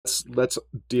Let's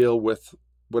deal with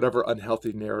whatever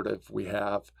unhealthy narrative we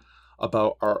have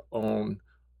about our own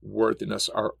worthiness,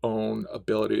 our own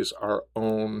abilities, our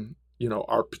own,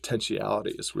 our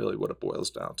potentiality is really what it boils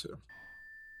down to.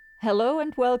 Hello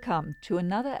and welcome to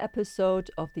another episode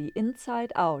of the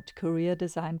Inside Out Career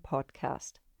Design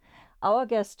Podcast. Our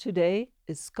guest today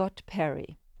is Scott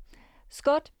Perry.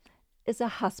 Scott is a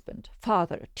husband,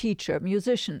 father, teacher,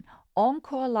 musician,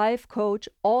 encore life coach,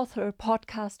 author,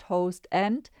 podcast host,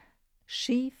 and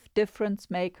chief difference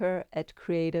maker at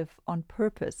Creative on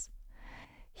Purpose.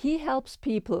 He helps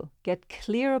people get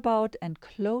clear about and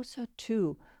closer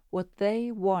to what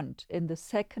they want in the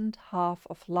second half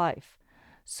of life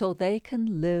so they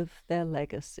can live their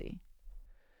legacy.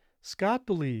 Scott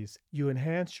believes you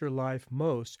enhance your life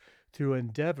most through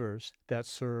endeavors that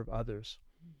serve others.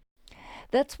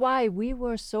 That's why we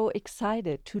were so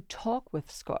excited to talk with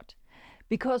Scott,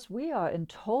 because we are in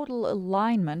total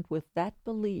alignment with that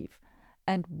belief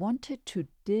and wanted to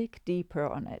dig deeper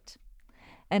on it.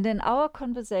 And in our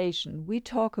conversation, we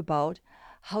talk about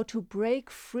how to break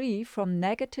free from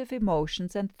negative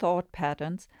emotions and thought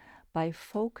patterns by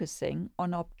focusing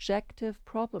on objective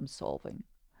problem solving.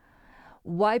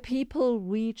 Why people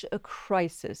reach a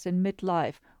crisis in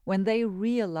midlife when they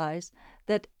realize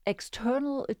that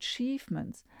external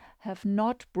achievements have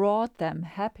not brought them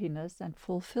happiness and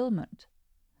fulfillment.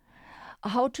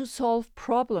 How to solve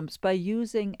problems by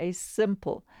using a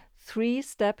simple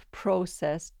 3-step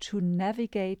process to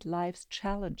navigate life's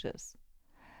challenges.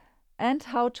 And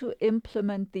how to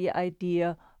implement the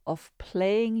idea of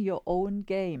playing your own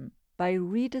game by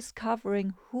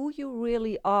rediscovering who you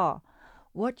really are,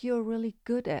 what you're really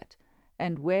good at,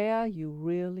 and where you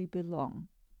really belong.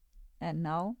 And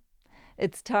now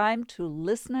it's time to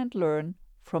listen and learn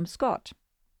from Scott.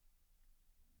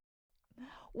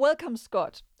 Welcome,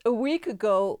 Scott. A week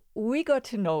ago, we got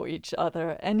to know each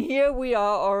other, and here we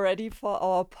are already for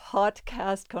our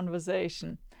podcast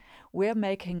conversation. We're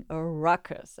making a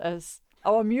ruckus, as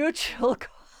our mutual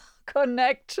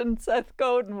connection, Seth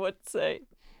Godin, would say.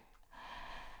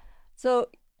 So,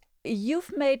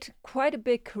 you've made quite a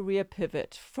big career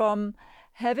pivot from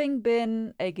having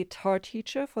been a guitar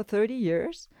teacher for 30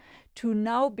 years to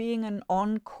now being an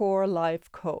encore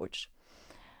life coach.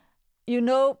 You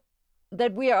know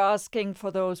that we are asking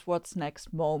for those what's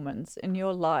next moments in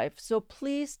your life. So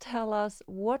please tell us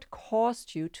what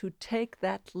caused you to take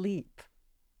that leap.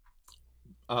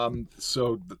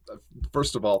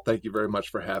 First of all, thank you very much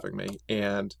for having me.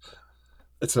 And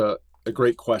it's a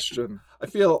great question. I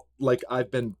feel like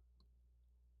I'm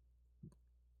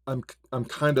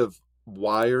kind of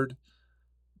wired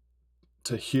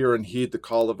to hear and heed the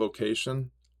call of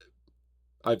vocation.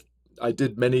 I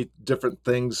did many different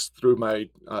things through my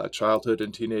childhood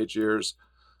and teenage years.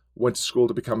 Went to school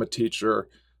to become a teacher.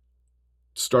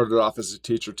 Started off as a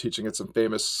teacher teaching at some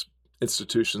famous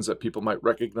institutions that people might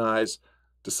recognize.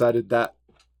 Decided that,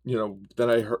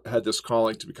 then had this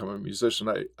calling to become a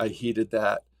musician. I heeded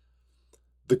that.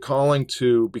 The calling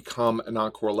to become an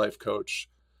encore life coach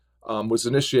was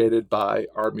initiated by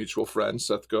our mutual friend,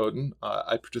 Seth Godin.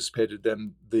 I participated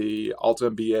in the Alt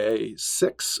MBA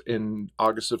 6 in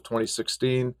August of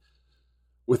 2016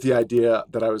 with the idea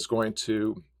that I was going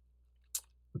to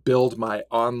build my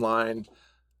online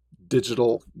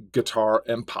digital guitar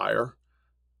empire.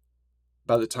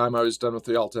 By the time I was done with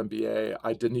the Alt MBA,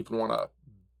 I didn't even want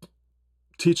to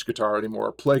teach guitar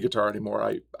anymore, play guitar anymore.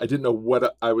 I didn't know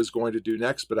what I was going to do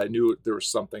next, but I knew there was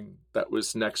something that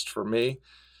was next for me.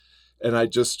 And I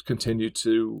just continued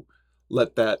to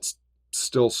let that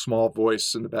still small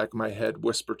voice in the back of my head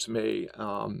whisper to me,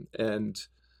 and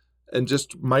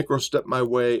just micro step my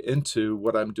way into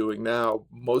what I'm doing now,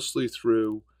 mostly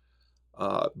through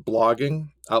blogging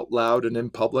out loud and in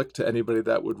public to anybody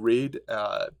that would read,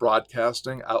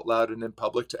 broadcasting out loud and in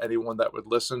public to anyone that would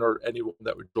listen or anyone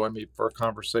that would join me for a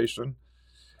conversation.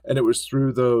 And it was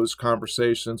through those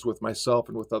conversations with myself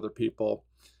and with other people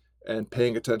and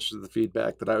paying attention to the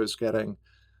feedback that I was getting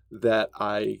that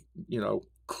I,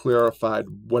 clarified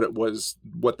what it was,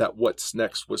 what that what's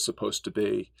next was supposed to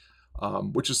be,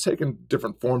 which has taken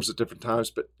different forms at different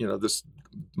times. But,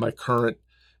 my current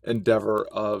endeavor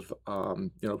of,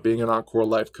 being an encore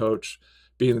life coach,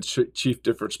 being the chief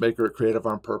difference maker at Creative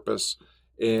on Purpose,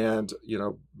 and,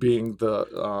 being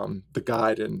the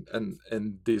guide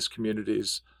in these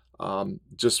communities,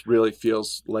 just really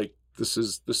feels like this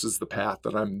is the path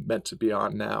that I'm meant to be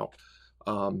on now.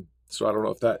 So I don't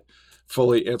know if that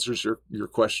fully answers your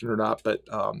question or not, but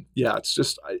yeah, it's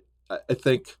just I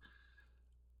think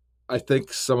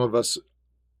some of us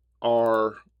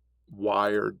are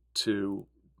wired to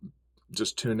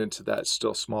just tune into that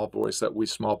still small voice, that wee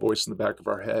small voice in the back of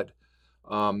our head,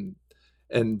 um,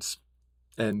 and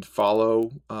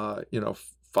follow,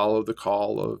 follow the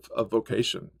call of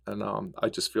vocation. And I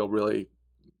just feel really,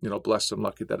 blessed and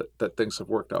lucky that things have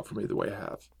worked out for me the way I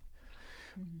have.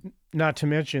 Mhm. Not to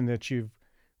mention that you've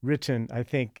written, I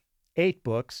think, 8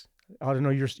 books. I don't know,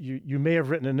 you may have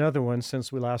written another one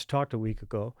since we last talked a week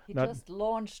ago. He Not just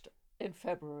launched in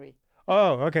February.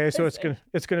 Oh, okay, so His eighth.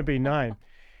 it's gonna be 9.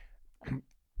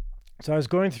 So I was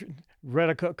going through,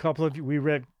 read couple of we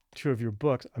read 2 of your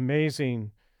books.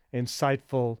 Amazing,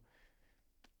 insightful,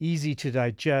 easy to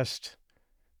digest,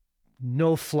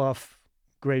 no fluff,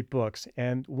 great books.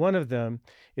 And one of them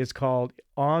is called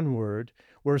Onward,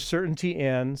 where certainty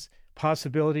ends,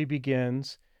 possibility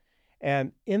begins.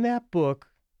 And in that book,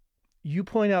 you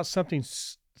point out something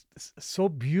so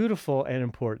beautiful and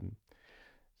important.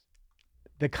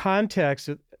 The context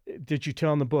that you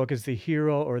tell in the book is the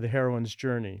hero or the heroine's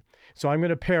journey. So I'm going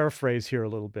to paraphrase here a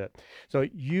little bit. So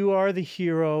you are the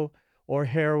hero or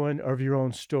heroine of your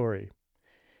own story.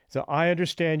 So I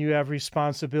understand you have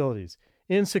responsibilities,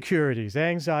 insecurities,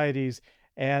 anxieties,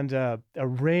 and a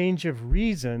range of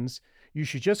reasons you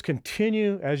should just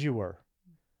continue as you were.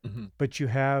 Hmm. But you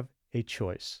have a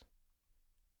choice.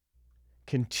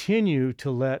 Continue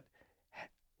to let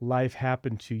life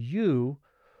happen to you,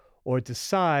 or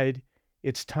decide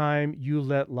it's time you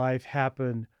let life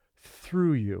happen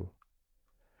through you.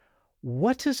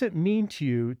 What does it mean to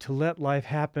you to let life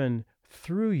happen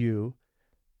through you?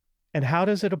 And how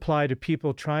does it apply to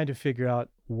people trying to figure out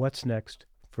what's next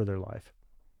for their life?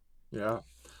 Yeah,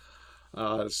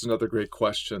 this is another great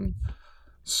question.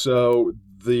 So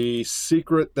the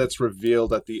secret that's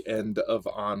revealed at the end of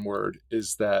Onward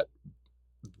is that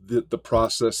the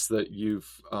process that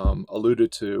you've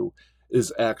alluded to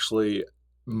is actually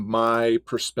my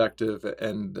perspective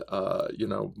and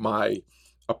my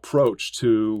approach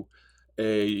to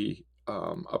a,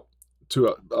 a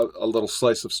a little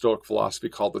slice of Stoic philosophy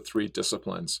called the three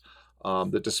disciplines: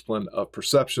 the discipline of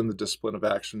perception, the discipline of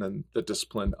action, and the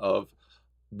discipline of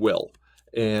will.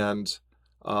 And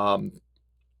um,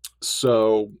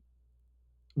 so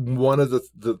one of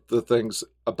the things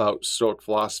about Stoic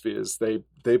philosophy is they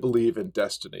believe in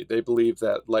destiny. They believe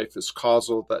that life is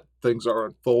causal, that things are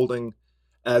unfolding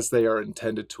as they are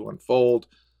intended to unfold,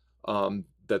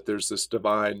 that there's this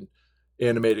divine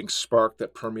animating spark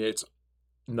that permeates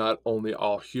not only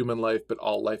all human life, but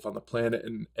all life on the planet,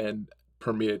 and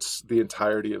permeates the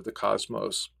entirety of the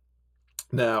cosmos.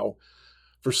 Now,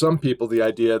 for some people, the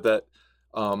idea that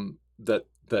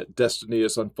destiny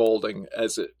is unfolding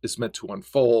as it is meant to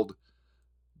unfold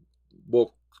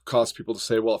will cause people to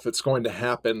say, well, if it's going to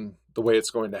happen the way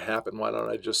it's going to happen, why don't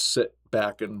I just sit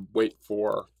back and wait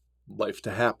for life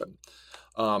to happen?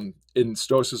 In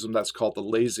Stoicism, that's called the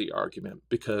lazy argument,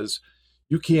 because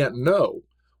you can't know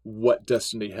what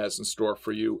destiny has in store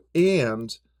for you.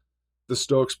 And the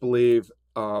Stoics believe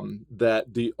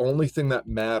that the only thing that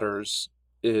matters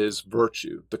is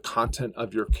virtue, the content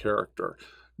of your character,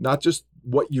 not just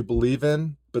what you believe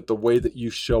in, but the way that you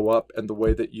show up and the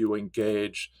way that you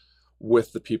engage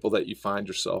with the people that you find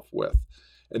yourself with.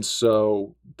 And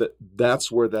so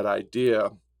that's where that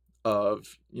idea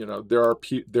of,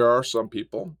 there are some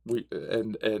people,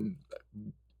 and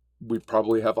we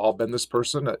probably have all been this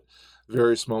person at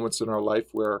various moments in our life,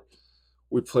 where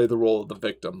we play the role of the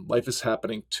victim. Life is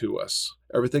happening to us.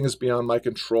 Everything is beyond my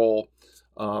control.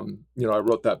 I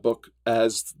wrote that book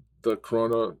as the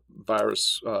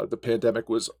coronavirus, the pandemic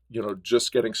was,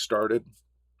 just getting started.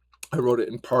 I wrote it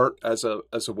in part as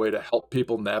a way to help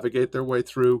people navigate their way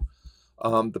through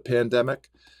the pandemic.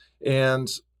 And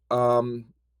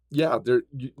yeah,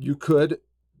 you could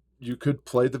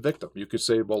play the victim. You could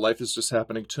say, well, life is just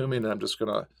happening to me, and I'm just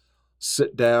going to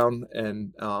sit down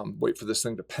and wait for this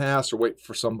thing to pass, or wait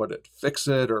for somebody to fix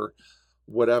it, or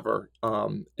whatever.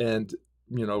 And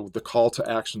the call to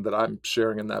action that I'm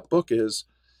sharing in that book is,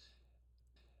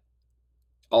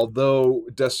 although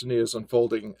destiny is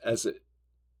unfolding as it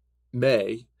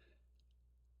may,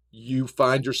 you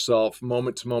find yourself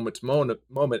moment to moment to moment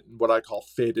in what I call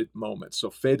fated moments. So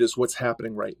fate is what's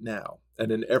happening right now.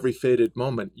 And in every fated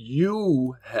moment,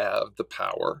 you have the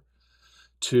power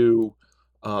to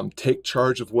take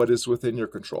charge of what is within your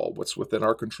control. What's within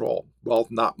our control? Well,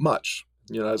 not much.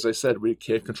 As I said, we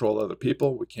can't control other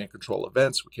people. We can't control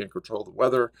events. We can't control the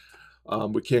weather.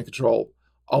 We can't control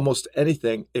almost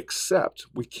anything, except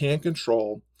we can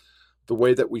control the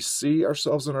way that we see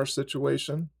ourselves in our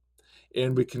situation,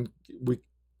 and we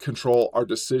control our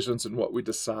decisions and what we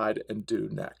decide and do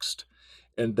next.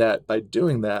 And that by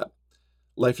doing that,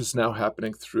 life is now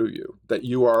happening through you. That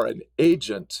you are an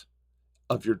agent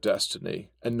of your destiny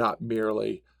and not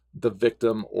merely the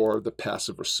victim or the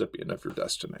passive recipient of your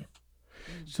destiny.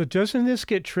 Mm. So doesn't this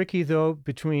get tricky though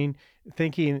between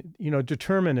thinking,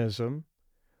 determinism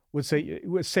would say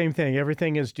same thing,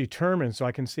 everything is determined. So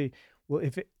I can see, well,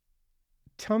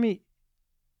 tell me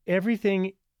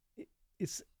everything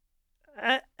is,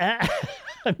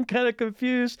 I'm kind of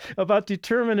confused about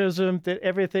determinism that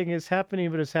everything is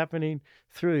happening, but it's happening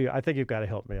through you. I think you've got to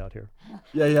help me out here.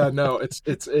 Yeah, no,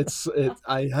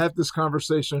 I have this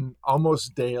conversation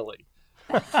almost daily.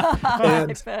 I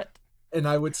And bet.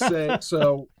 I would say,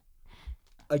 so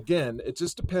again, it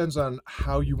just depends on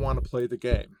how you want to play the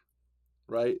game,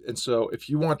 right? And so if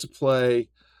you want to play,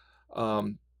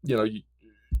 you know,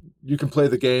 you can play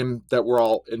the game that we're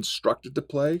all instructed to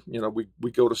play.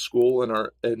 We go to school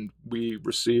and we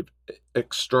receive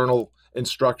external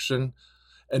instruction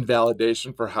and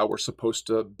validation for how we're supposed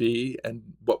to be and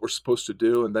what we're supposed to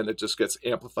do, and then it just gets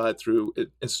amplified through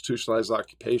institutionalized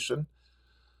occupation.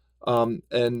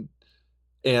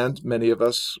 And many of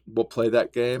us will play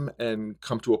that game and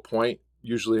come to a point,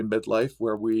 usually in midlife,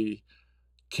 where we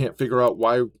can't figure out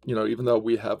why, even though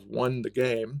we have won the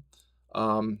game,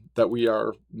 that we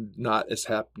are not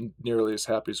nearly as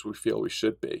happy as we feel we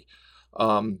should be.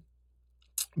 Um,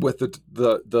 with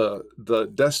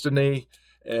the destiny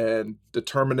and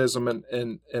determinism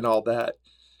and all that,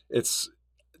 it's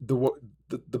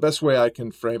the best way I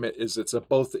can frame it is it's a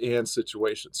both and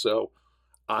situation. So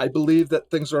I believe that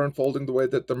things are unfolding the way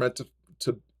that they're meant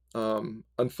to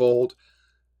unfold,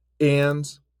 and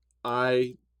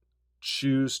I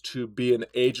choose to be an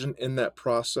agent in that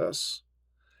process.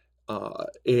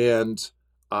 And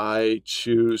I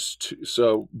choose to.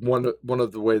 So one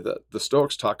of the way that the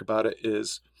Stoics talk about it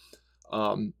is,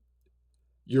 um,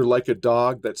 you're like a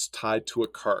dog that's tied to a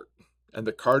cart, and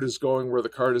the cart is going where the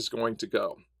cart is going to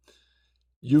go.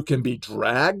 You can be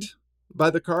dragged by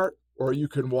the cart, or you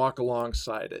can walk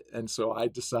alongside it. And so I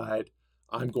decide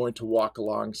I'm going to walk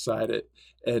alongside it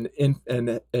and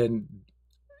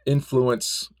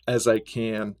influence as I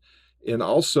can. And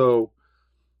also,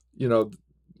 you know,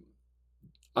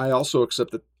 I also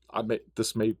accept that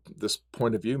this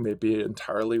point of view may be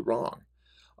entirely wrong.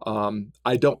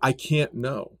 I can't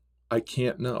know. I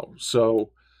can't know.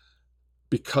 So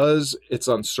because it's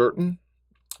uncertain,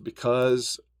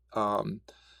 because um,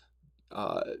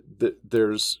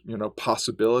 there's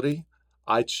possibility,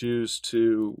 I choose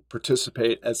to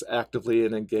participate as actively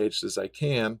and engaged as I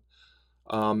can.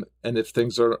 And if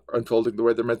things are unfolding the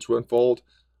way they're meant to unfold,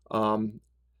 um,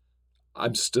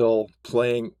 I'm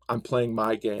playing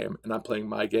my game, and I'm playing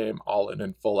my game all in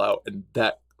and full out. And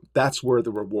that's where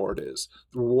the reward is.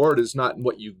 The reward is not in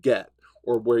what you get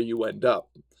or where you end up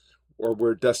or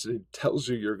where destiny tells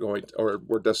you you're going to, or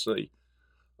where destiny,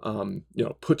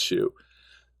 puts you.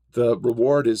 The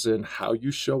reward is in how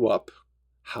you show up,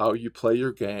 how you play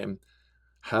your game,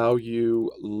 how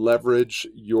you leverage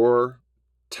your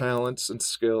talents and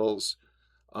skills,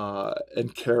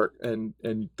 and character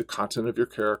and the content of your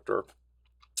character,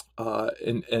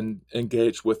 and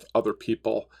engage with other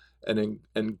people and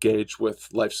engage with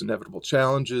life's inevitable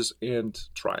challenges and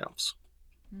triumphs.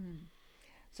 Mm.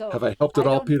 So Have I helped at I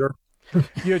all, don't. Peter?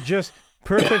 You're just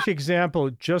perfect example,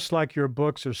 just like your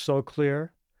books are so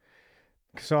clear.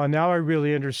 So now I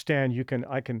really understand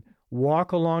I can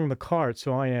walk along the cart.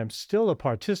 So I am still a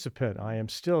participant. I am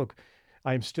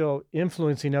still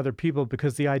influencing other people,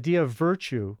 because the idea of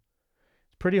virtue,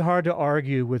 it's pretty hard to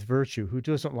argue with virtue. Who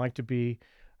doesn't like to be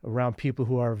around people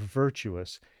who are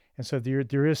virtuous? And so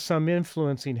there is some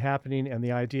influencing happening, and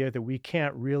the idea that we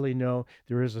can't really know,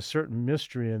 there is a certain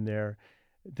mystery in there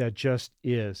that just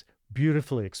is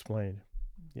beautifully explained.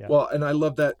 Yeah. Well, and I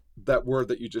love that word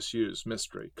that you just used,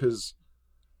 mystery, because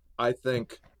I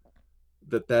think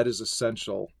that is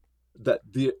essential. That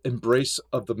the embrace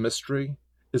of the mystery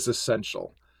is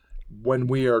essential. When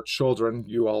we are children,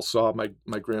 you all saw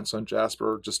my grandson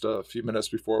Jasper just a few minutes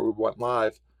before we went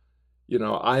live.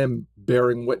 I am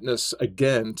bearing witness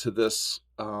again to this,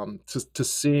 to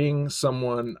seeing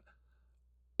someone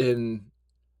in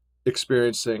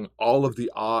experiencing all of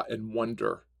the awe and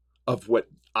wonder of what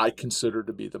I consider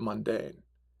to be the mundane.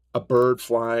 A bird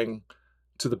flying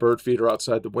to the bird feeder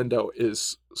outside the window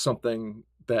is something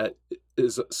that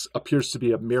appears to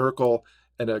be a miracle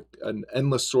and an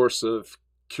endless source of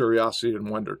curiosity and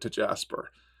wonder to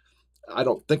Jasper. I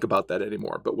don't think about that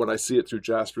anymore, but when I see it through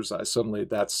Jasper's eyes, suddenly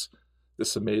that's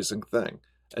this amazing thing.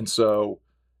 And so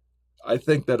I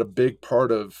think that a big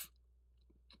part of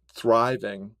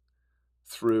thriving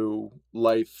through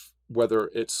life,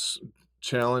 whether it's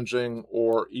challenging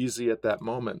or easy at that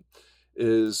moment,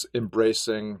 is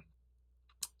embracing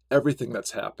everything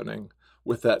that's happening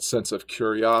with that sense of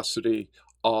curiosity,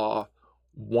 awe,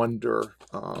 wonder,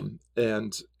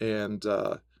 and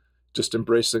just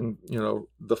embracing,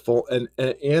 the full and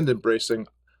embracing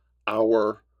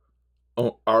our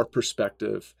our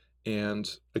perspective,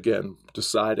 and again,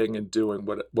 deciding and doing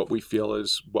what we feel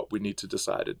is what we need to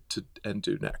decide to and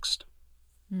do next.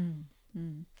 Mm,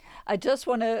 mm. I just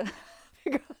want to,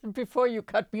 before you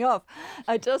cut me off,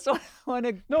 I just want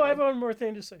No, I have to, one more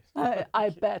thing to say. I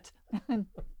bet.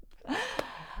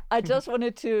 I just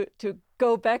wanted to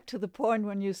go back to the point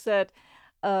when you said,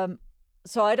 um,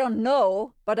 so I don't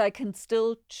know, but I can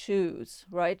still choose,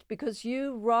 right? Because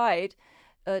you write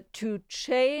to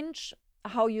change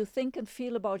how you think and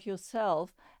feel about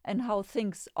yourself and how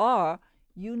things are,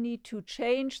 you need to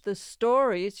change the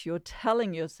stories you're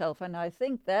telling yourself. And I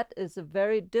think that is a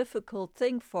very difficult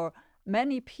thing for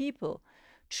many people.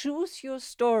 Choose your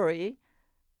story,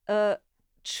 uh,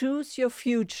 choose your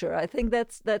future. I think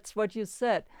that's what you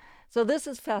said. So this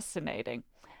is fascinating.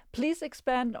 Please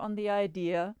expand on the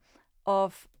idea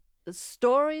of the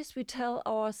stories we tell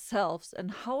ourselves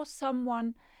and how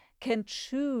someone can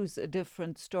choose a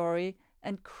different story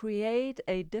and create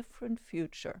a different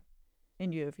future,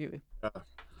 in your view. Yeah.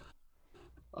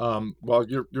 Well,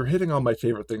 you're hitting on my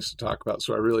favorite things to talk about,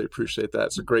 so I really appreciate that.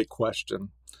 It's a great question.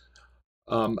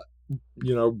 Um,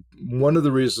 One of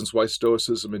the reasons why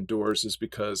Stoicism endures is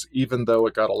because even though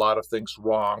it got a lot of things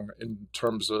wrong in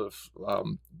terms of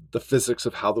the physics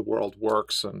of how the world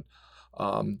works and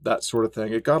that sort of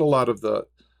thing, it got a lot of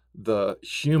the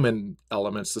human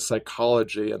elements, the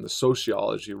psychology and the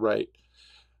sociology right.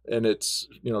 And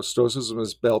Stoicism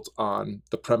is built on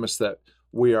the premise that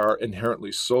we are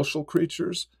inherently social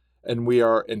creatures, and we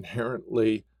are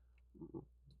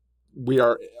we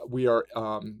are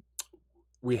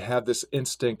we have this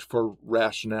instinct for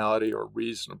rationality or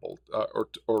reasonable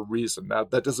or reason. Now,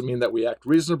 that doesn't mean that we act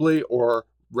reasonably or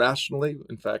rationally.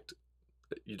 In fact,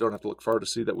 you don't have to look far to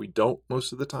see that we don't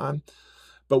most of the time,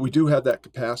 but we do have that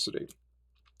capacity.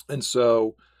 And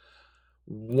so,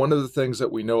 one of the things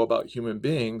that we know about human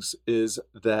beings is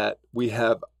that we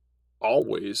have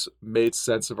always made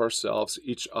sense of ourselves,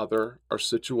 each other, our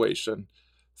situation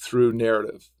through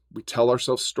narrative. We tell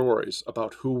ourselves stories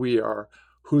about who we are,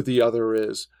 who the other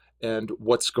is, and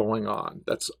what's going on.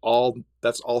 That's all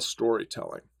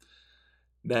storytelling.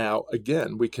 Now,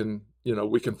 again, we can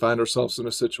find ourselves in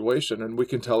a situation and we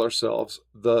can tell ourselves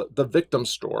the victim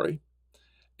story,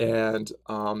 and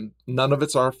none of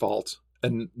it's our fault,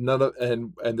 and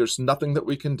there's nothing that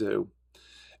we can do,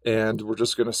 and we're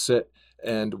just going to sit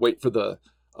and wait for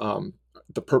um,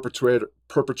 the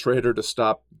perpetrator to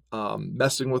stop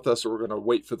messing with us, or we're going to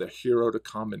wait for the hero to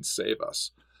come and save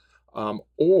us.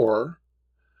 Or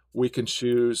we can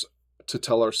choose to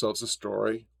tell ourselves a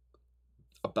story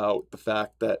about the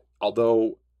fact that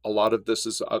although a lot of this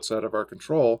is outside of our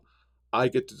control, I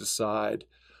get to decide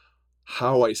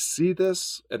how I see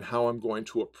this and how I'm going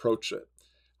to approach it.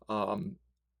 Um,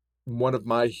 One of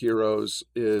my heroes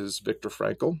is Viktor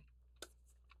Frankl,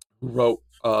 who wrote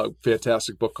a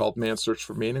fantastic book called Man's Search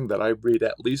for Meaning that I read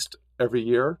at least every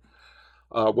year,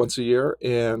 once a year.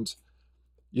 And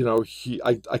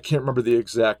I can't remember the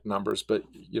exact numbers, but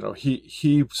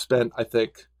he spent, I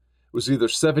think it was either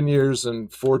 7 years in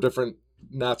four different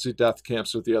Nazi death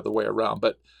camps or the other way around.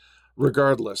 But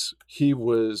regardless, he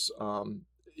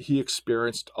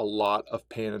experienced a lot of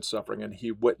pain and suffering, and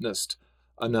he witnessed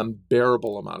an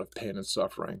unbearable amount of pain and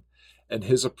suffering. And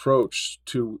his approach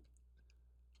to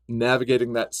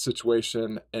navigating that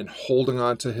situation and holding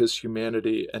on to his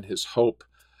humanity and his hope,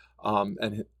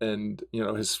 and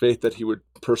his faith that he would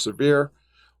persevere,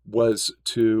 was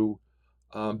to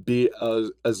be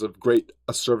as of great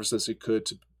a service as he could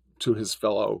to his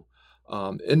fellow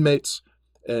inmates.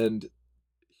 And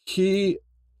he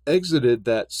exited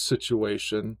that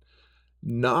situation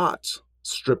not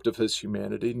stripped of his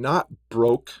humanity, not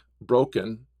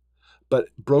broken, but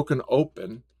broken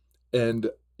open, and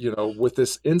with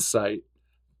this insight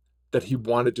that he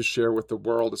wanted to share with the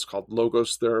world. It's called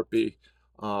logos therapy,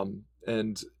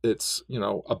 and it's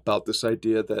about this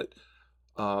idea that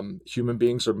human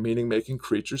beings are meaning-making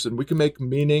creatures, and we can make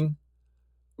meaning,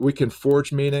 we can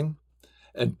forge meaning,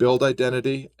 and build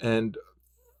identity, and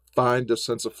find a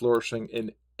sense of flourishing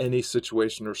in any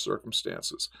situation or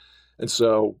circumstances. And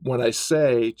so when I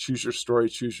say choose your story,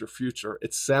 choose your future,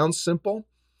 it sounds simple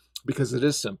because it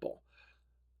is simple.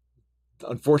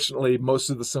 Unfortunately,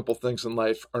 most of the simple things in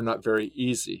life are not very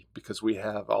easy because we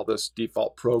have all this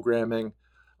default programming,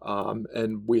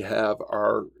 and we have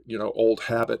our old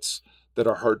habits that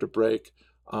are hard to break.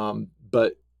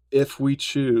 But if we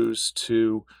choose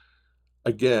to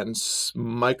again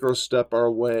micro step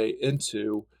our way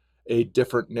into a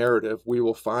different narrative, we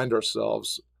will find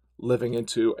ourselves living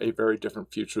into a very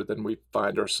different future than we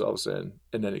find ourselves in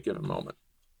any given moment.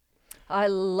 I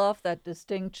love that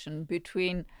distinction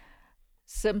between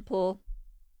simple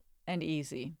and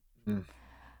easy. Mm.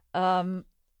 Um,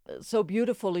 so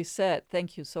beautifully said.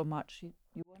 Thank you so much.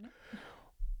 You want it?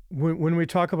 When we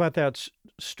talk about that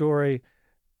story,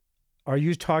 are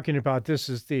you talking about this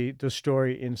as the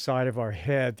story inside of our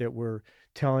head that we're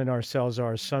telling ourselves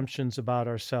our assumptions about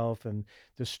ourselves and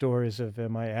the stories of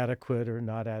am I adequate or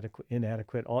not adequate,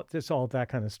 inadequate, all that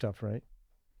kind of stuff, right?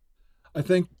 I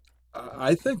think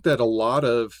I think that a lot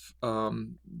of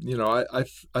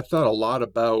I've thought a lot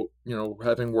about,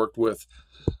 having worked with,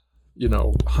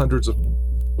 hundreds of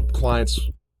clients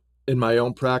in my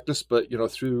own practice, but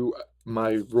through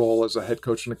my role as a head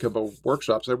coach in Akimbo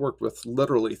workshops, I worked with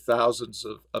literally thousands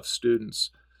of students,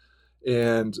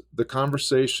 and the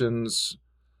conversations,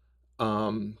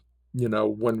 when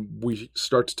we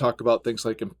start to talk about things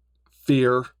like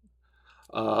fear,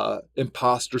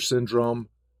 imposter syndrome,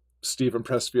 Stephen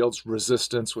Pressfield's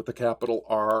resistance with a capital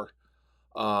R,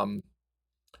 um,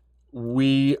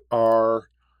 we are,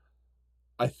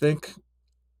 I think,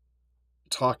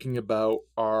 talking about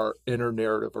our inner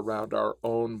narrative around our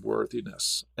own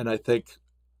worthiness. And I think,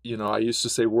 I used to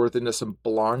say worthiness and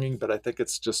belonging, but I think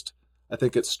it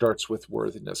starts with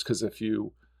worthiness. Because if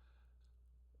you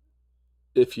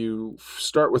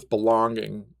start with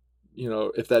belonging,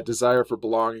 if that desire for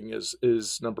belonging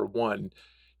is number one,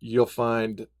 you'll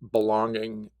find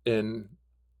belonging in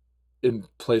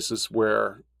places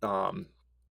where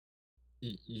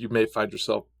you may find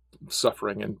yourself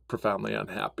suffering and profoundly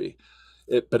unhappy.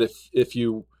 But if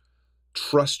you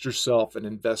trust yourself and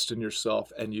invest in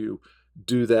yourself, and you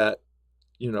do that,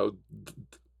 you know,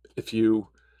 if you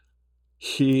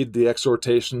heed the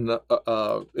exhortation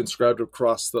inscribed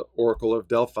across the Oracle of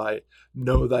Delphi,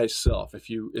 know thyself. If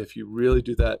you really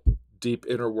do that deep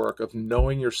inner work of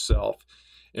knowing yourself,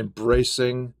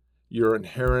 embracing your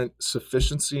inherent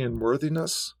sufficiency and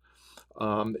worthiness,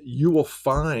 you will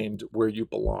find where you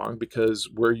belong, because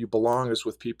where you belong is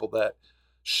with people that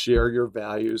share your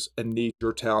values and need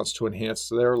your talents to enhance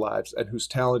their lives, and whose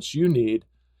talents you need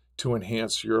to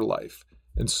enhance your life.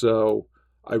 And so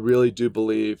I really do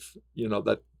believe,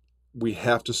 that we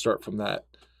have to start from that.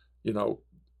 You know,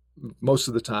 Most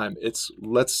of the time it's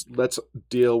let's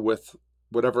deal with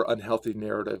whatever unhealthy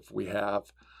narrative we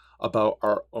have about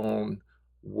our own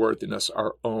worthiness,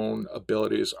 our own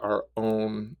abilities, our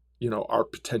own, our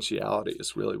potentiality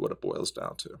is really what it boils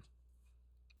down to.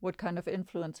 What kind of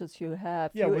influences you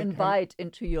have, Yeah, you what kind of, invite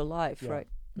into your life, yeah, right?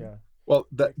 yeah. Well,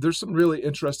 Like, there's some really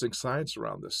interesting science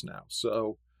around this now.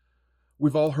 So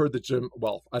we've all heard the Jim.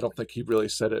 Well, I don't think he really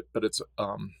said it, but it's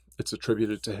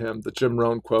attributed to him. The Jim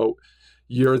Rohn quote: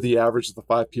 "You're the average of the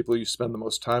five people you spend the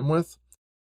most time with."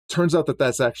 Turns out that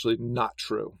that's actually not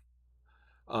true.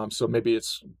 So maybe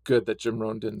it's good that Jim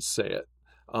Rohn didn't say it,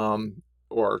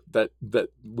 or that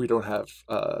we don't have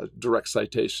direct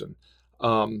citation.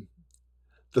 Um,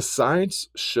 the science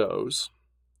shows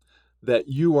that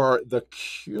you are the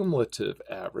cumulative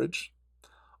average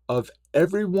of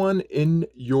everyone in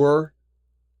your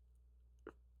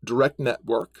direct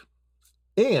network,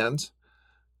 and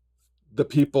the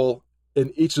people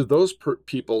in each of those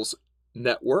people's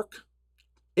network,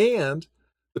 and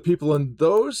the people in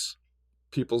those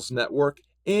people's network,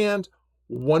 and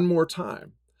one more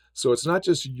time. So it's not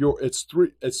just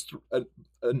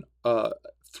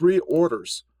three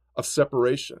orders of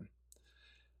separation.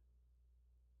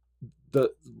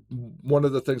 The One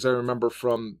of the things I remember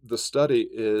from the study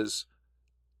is,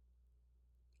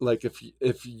 like,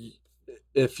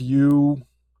 if you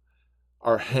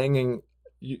are hanging,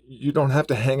 you don't have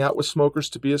to hang out with smokers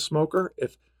to be a smoker.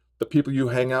 If the people you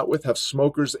hang out with have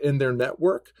smokers in their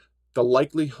network, the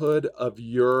likelihood of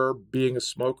your being a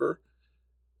smoker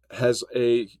has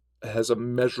a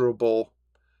measurable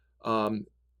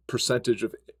percentage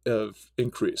of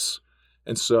increase.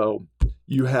 And so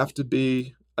you have to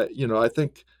be, I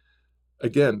think,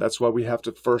 again, that's why we have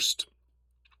to first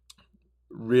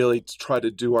really try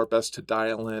to do our best to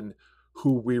dial in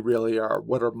who we really are.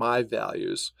 What are my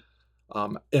values?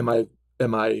 Am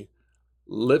I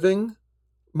living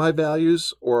my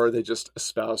values, or are they just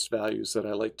espoused values that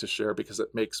I like to share because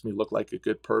it makes me look like a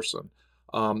good person?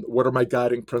 What are my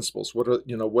guiding principles? What are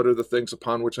the things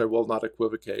upon which I will not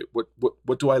equivocate?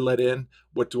 What do I let in?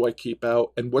 What do I keep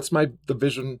out? And what's the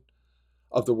vision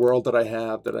of the world that I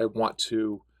have, that I want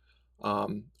to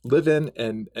live in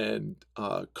and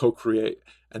co-create?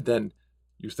 And then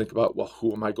you think about, well,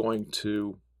 who am I going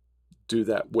to do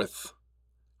that with?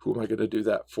 Who am I going to do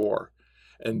that for?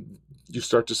 And you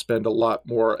start to spend a lot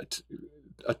more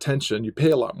attention, you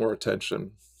pay a lot more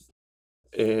attention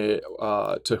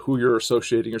to who you're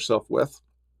associating yourself with,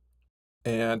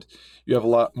 and you have a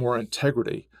lot more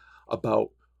integrity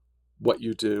about what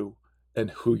you do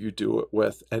and who you do it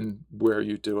with and where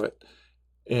you do it.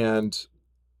 And,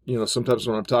 sometimes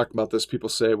when I'm talking about this, people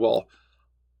say, well,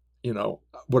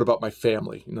 what about my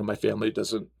family? My family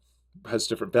has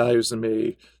different values than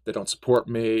me. They don't support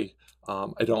me.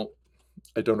 I don't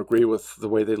agree with the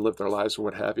way they live their lives or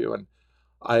what have you. And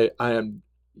I am,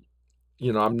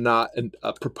 I'm not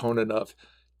a proponent of,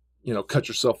 cut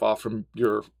yourself off from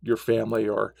your family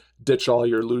or ditch all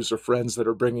your loser friends that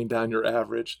are bringing down your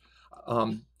average.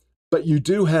 Um, but you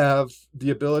do have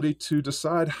the ability to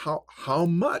decide how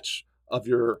much of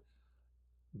your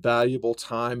valuable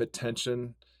time,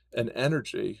 attention, and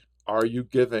energy are you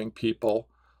giving people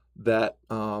that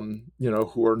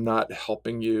who are not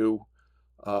helping you,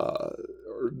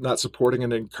 or not supporting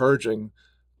and encouraging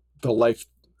the life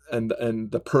and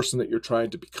the person that you're trying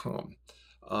to become.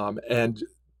 And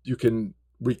you can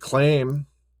reclaim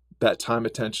that time,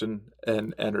 attention,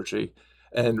 and energy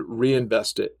and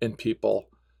reinvest it in people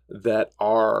that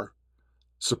are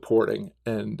supporting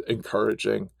and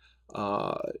encouraging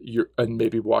your and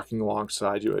maybe walking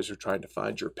alongside you as you're trying to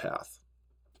find your path.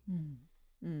 Mm.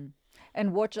 Mm.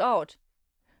 And watch out,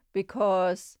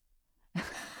 because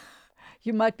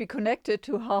you might be connected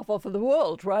to half of the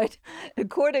world, right?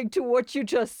 According to what you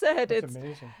just said, That's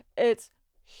amazing. it's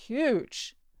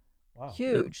huge, Wow. Yep.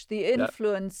 huge. The Yeah.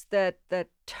 influence that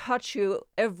touch you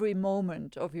every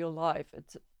moment of your life.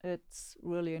 It's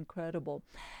really incredible.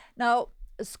 Now,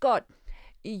 Scott,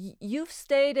 you've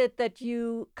stated that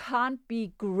you can't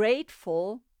be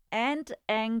grateful and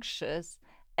anxious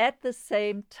at the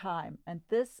same time, and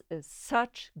this is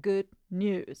such good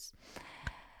news.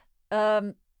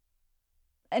 Um,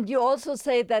 and you also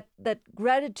say that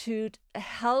gratitude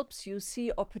helps you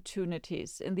see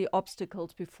opportunities in the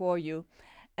obstacles before you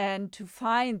and to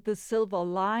find the silver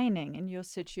lining in your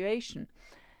situation.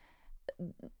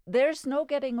 There's no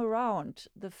getting around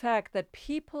the fact that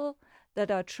people that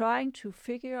are trying to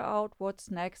figure out what's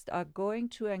next are going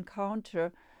to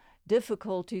encounter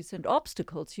difficulties and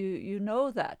obstacles. You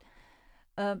know that.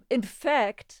 In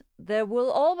fact, there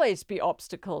will always be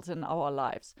obstacles in our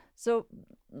lives. So,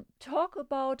 talk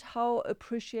about how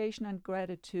appreciation and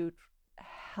gratitude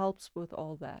helps with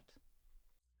all that.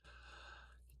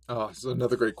 Oh, this is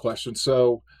another great question.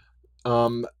 So,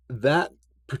 that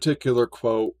particular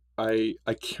quote, I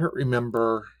can't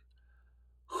remember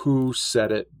who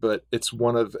said it, but it's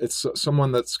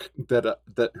someone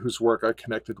that whose work I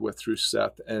connected with through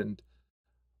Seth, and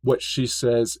what she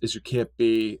says is you can't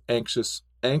be anxious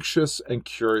and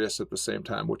curious at the same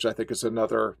time, which I think is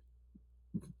another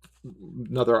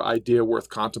idea worth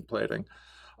contemplating.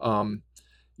 Um,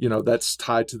 that's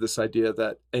tied to this idea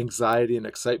that anxiety and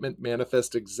excitement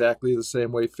manifest exactly the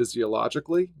same way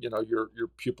physiologically. Your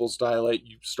pupils dilate,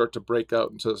 you start to break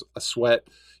out into a sweat,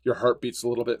 your heart beats a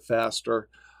little bit faster.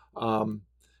 Um,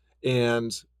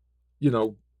 and, you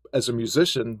know, as a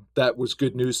musician, that was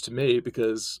good news to me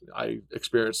because I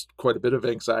experienced quite a bit of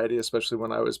anxiety, especially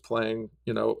when I was playing,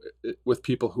 with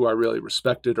people who I really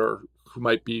respected or who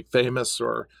might be famous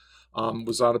or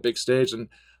was on a big stage. And,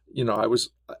 I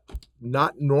was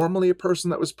not normally a person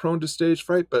that was prone to stage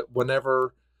fright, but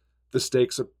whenever the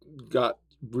stakes got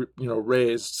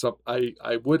raised,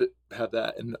 I would have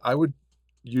that, and I would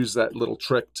use that little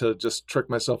trick to just trick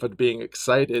myself into being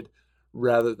excited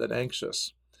rather than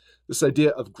anxious. This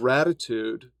idea of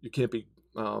gratitude, you can't be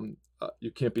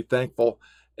thankful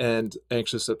and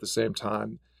anxious at the same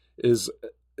time, is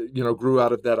grew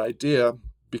out of that idea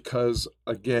because,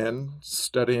 again,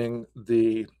 studying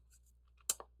the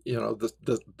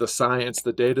science,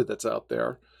 the data that's out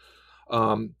there.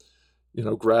 Um,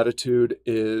 Gratitude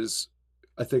is,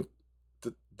 I think,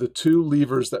 the two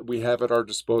levers that we have at our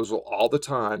disposal all the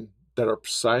time that are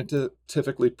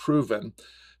scientifically proven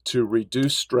to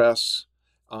reduce stress,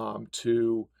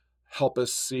 to help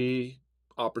us see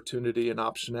opportunity and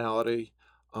optionality,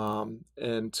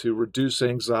 and to reduce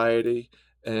anxiety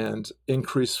and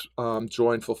increase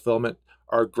joy and fulfillment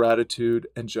are gratitude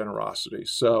and generosity.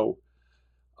 So,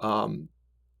 um,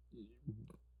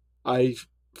 I,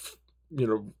 you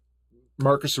know,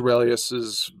 Marcus Aurelius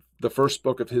is the first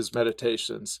book of his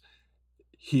meditations.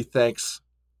 He thanks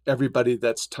everybody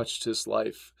that's touched his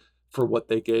life for what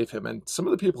they gave him. And some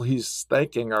of the people he's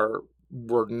thanking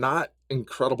were not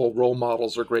incredible role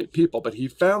models or great people, but he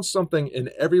found something in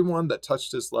everyone that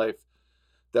touched his life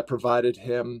that provided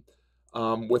him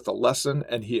with a lesson,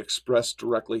 and he expressed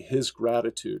directly his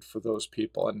gratitude for those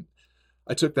people. And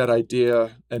I took that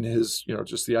idea and his,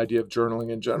 just the idea of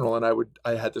journaling in general, and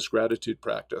I had this gratitude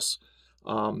practice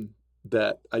um,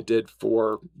 that I did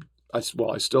for,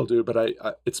 well, I still do, but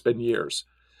it's been years,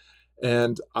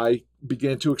 and I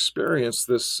began to experience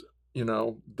this,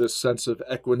 this sense of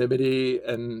equanimity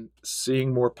and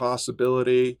seeing more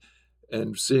possibility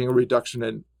and seeing a reduction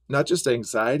in not just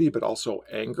anxiety, but also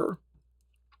anger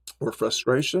or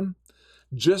frustration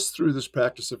just through this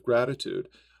practice of gratitude.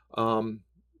 Um,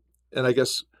 and I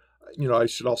guess, I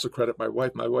should also credit my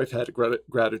wife. My wife had a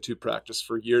gratitude practice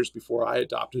for years before I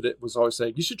adopted it, was always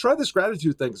saying, you should try this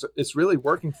gratitude thing. It's really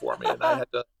working for me. And I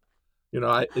had to,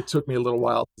 it took me a little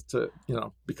while to,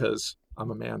 because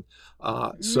I'm a man.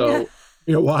 So,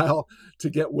 a while to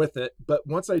get with it. But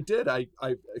once I did, I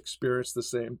experienced the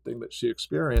same thing that she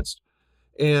experienced.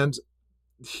 And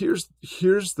here's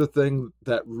the thing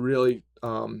that really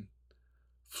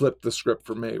flipped the script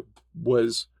for me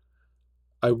was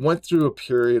I went through a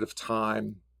period of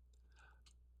time,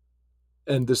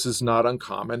 and this is not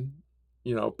uncommon.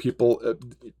 People,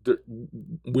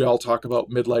 we all talk about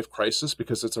midlife crisis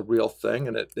because it's a real thing,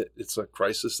 and it's a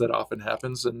crisis that often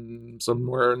happens in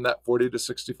somewhere in that 40 to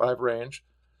 65 range.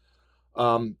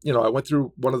 I went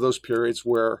through one of those periods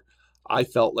where I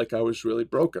felt like I was really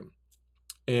broken.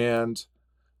 And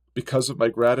because of my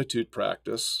gratitude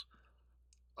practice,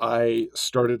 I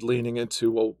started leaning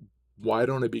into, well, why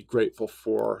don't I be grateful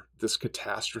for this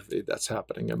catastrophe that's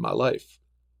happening in my life?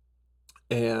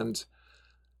 And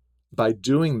by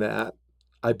doing that,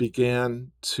 I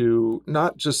began to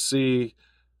not just see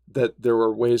that there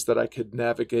were ways that I could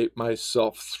navigate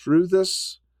myself through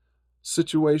this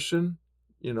situation,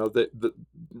 that the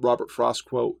Robert Frost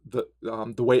quote,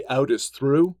 the way out is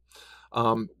through,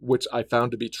 which I found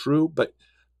to be true, but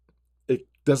it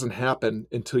doesn't happen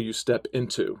until you step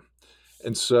into.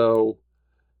 And so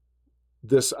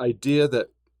this idea that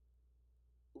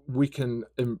we can,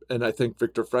 and I think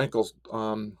Viktor Frankl,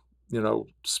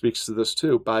 speaks to this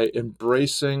too, by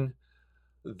embracing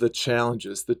the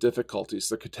challenges, the difficulties,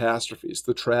 the catastrophes,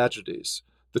 the tragedies,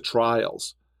 the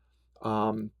trials,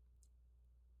 um,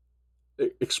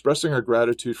 expressing our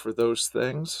gratitude for those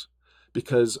things,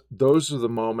 because those are the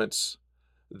moments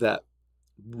that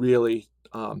really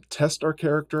test our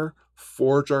character,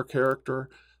 forge our character,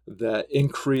 that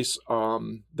increase,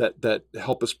 that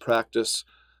help us practice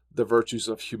the virtues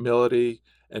of humility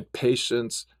and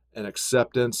patience and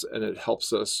acceptance, and it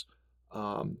helps us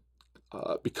um,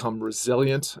 become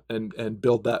resilient and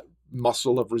build that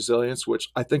muscle of resilience. Which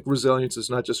I think resilience is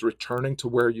not just returning to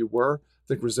where you were. I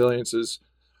think resilience is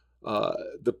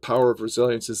the power of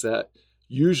resilience is that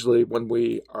usually when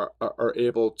we are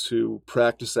able to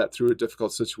practice that through a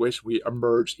difficult situation, we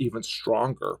emerge even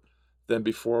stronger than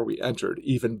before we entered,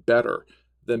 even better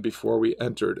than before we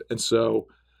entered. And so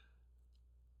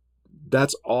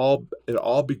it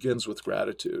all begins with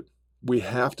gratitude. We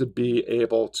have to be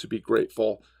able to be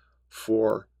grateful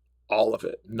for all of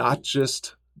it, not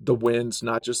just the wins,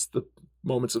 not just the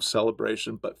moments of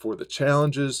celebration, but for the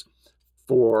challenges,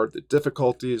 for the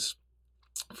difficulties,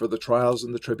 for the trials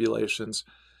and the tribulations.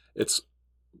 It's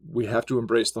We have to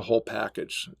embrace the whole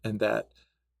package, and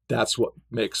that's what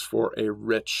makes for a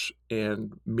rich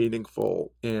and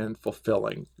meaningful and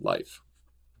fulfilling life.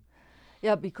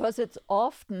 Yeah, because it's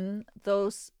often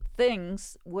those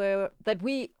things where that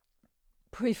we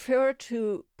prefer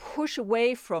to push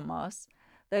away from us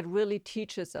that really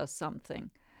teaches us something.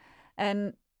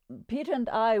 And Peter and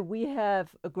I, we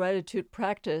have a gratitude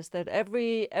practice that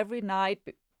every night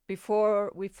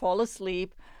before we fall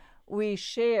asleep, we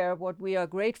share what we are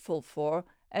grateful for,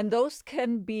 and those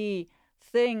can be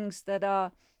things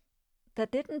that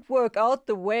didn't work out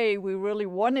the way we really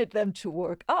wanted them to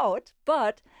work out,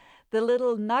 but the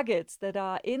little nuggets that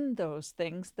are in those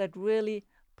things that really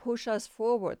push us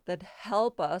forward, that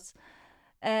help us.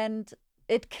 And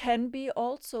it can be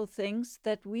also things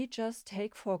that we just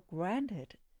take for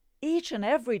granted each and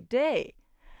every day.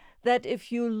 That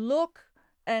if you look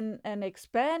and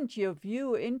expand your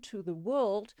view into the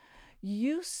world,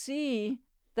 you see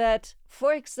that,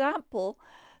 for example,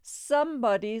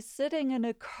 somebody sitting in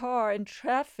a car in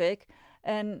traffic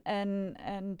and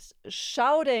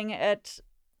shouting at,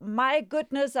 my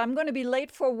goodness, I'm going to be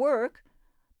late for work,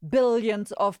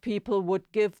 billions of people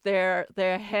would give their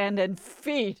hand and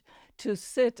feet to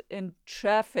sit in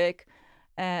traffic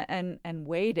and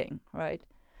waiting, right?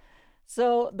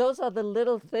 So those are the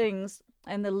little things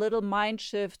and the little mind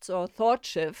shifts or thought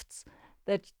shifts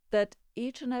that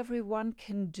each and every one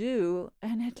can do,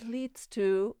 and it leads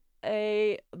to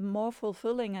a more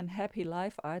fulfilling and happy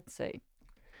life, I'd say.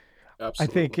 I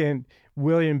think Absolutely. in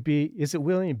William B. Is it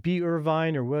William B.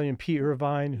 Irvine or William P.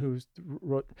 Irvine who's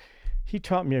wrote? he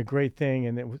taught me a great thing,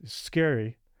 and it was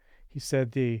scary. He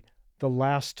said the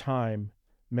last time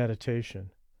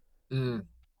meditation. Mm,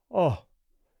 Oh,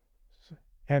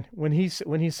 and when he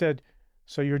said,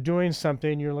 so you're doing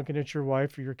something, you're looking at your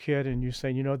wife or your kid, and you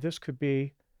say, this could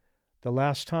be the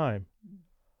last time.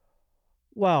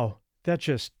 Wow, that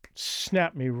just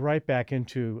snapped me right back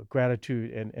into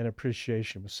gratitude and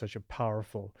appreciation. It was such a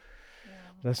powerful Yeah.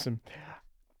 lesson.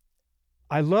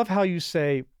 I love how you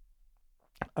say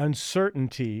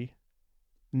uncertainty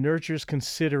nurtures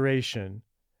consideration.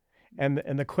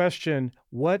 And the question,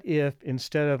 what if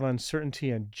instead of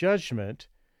uncertainty and judgment,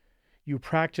 you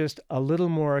practiced a little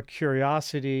more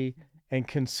curiosity and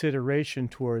consideration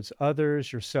towards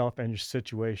others, yourself, and your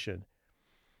situation?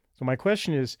 So my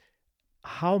question is,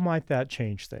 how might that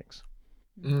change things?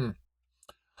 mm.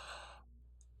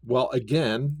 Well,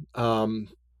 again,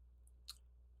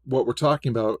 what we're talking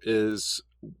about is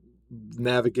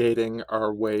navigating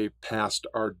our way past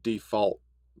our default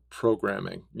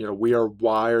programming. We are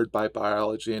wired by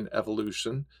biology and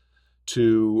evolution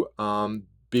to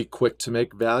be quick to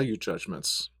make value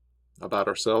judgments about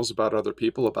ourselves, about other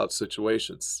people, about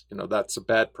situations. That's a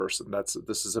bad person.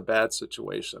 This is a bad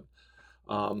situation.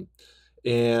 Um,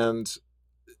 and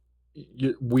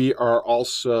we are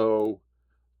also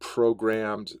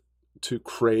programmed to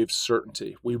crave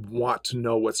certainty. We want to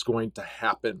know what's going to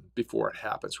happen before it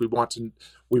happens. We want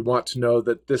to know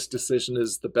that this decision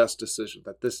is the best decision,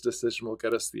 that this decision will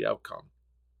get us the outcome.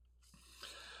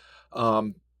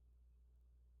 Um,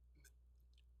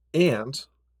 and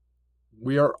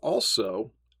we are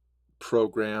also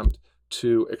programmed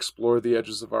to explore the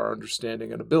edges of our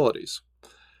understanding and abilities.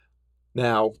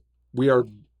 Now, we are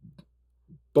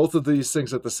both of these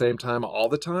things at the same time all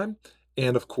the time.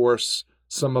 And of course,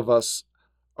 some of us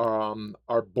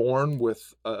are born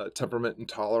with a temperament and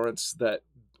tolerance that,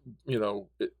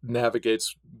 it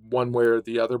navigates one way or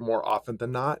the other more often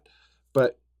than not.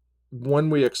 But when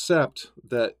we accept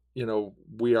that,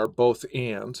 we are both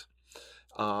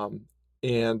um,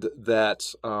 and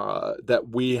that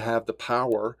we have the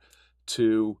power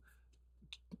to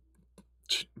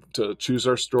to choose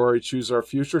our story, choose our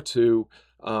future, to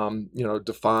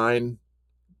define,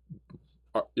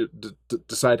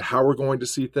 decide how we're going to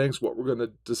see things, what we're going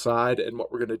to decide, and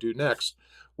what we're going to do next.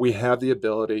 We have the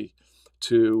ability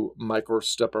to micro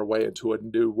step our way into a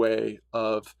new way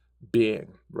of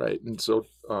being, right? And so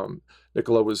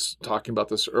Nicola was talking about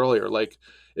this earlier. Like,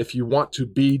 if you want to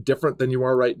be different than you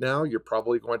are right now, you're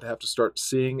probably going to have to start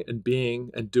seeing and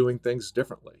being and doing things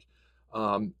differently.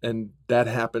 And that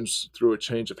happens through a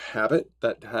change of habit.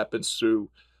 That happens through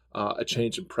a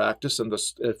change in practice. And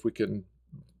this, if we can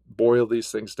boil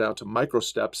these things down to micro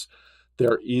steps,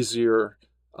 they're easier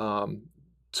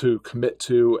to commit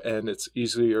to, and it's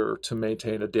easier to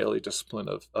maintain a daily discipline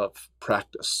of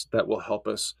practice that will help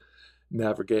us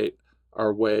navigate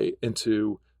our way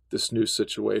into this new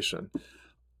situation.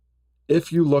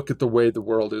 If you look at the way the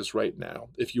world is right now,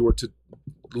 if you were to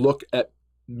look at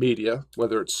media,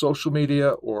 whether it's social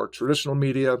media or traditional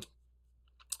media,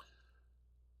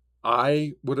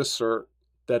 I would assert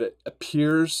that it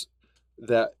appears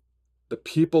that the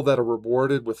people that are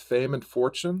rewarded with fame and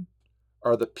fortune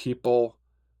are the people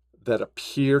that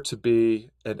appear to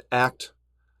be and act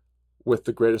with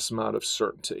the greatest amount of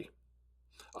certainty,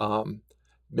 um,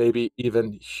 maybe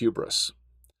even hubris.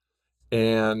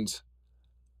 And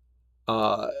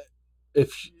uh,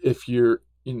 if you're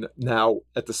now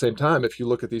at the same time, if you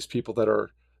look at these people that are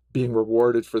being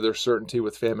rewarded for their certainty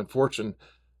with fame and fortune,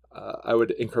 I would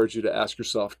encourage you to ask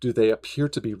yourself: do they appear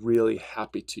to be really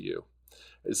happy to you?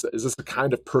 Is this the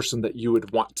kind of person that you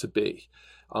would want to be?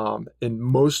 In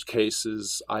most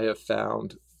cases, I have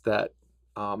found that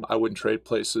I wouldn't trade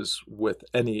places with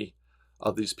any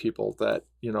of these people that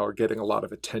are getting a lot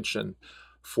of attention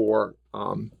for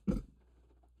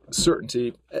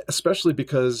certainty, especially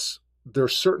because they're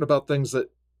certain about things that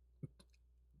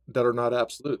are not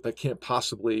absolute. That can't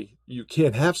possibly You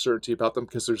can't have certainty about them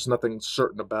because there's nothing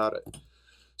certain about it.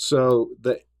 So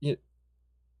the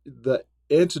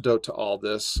antidote to all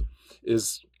this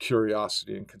is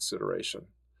curiosity and consideration,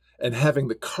 and having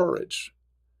the courage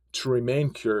to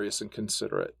remain curious and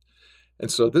considerate. And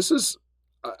so this is,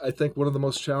 I think, one of the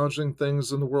most challenging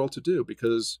things in the world to do,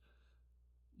 because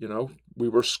we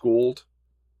were schooled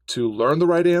to learn the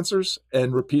right answers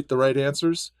and repeat the right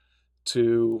answers.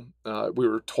 We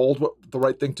were told what the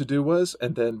right thing to do was,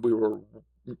 and then were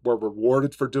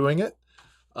rewarded for doing it.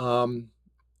 Um,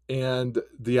 and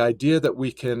the idea that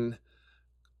we can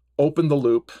open the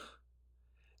loop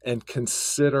and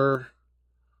consider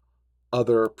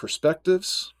other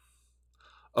perspectives,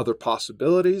 other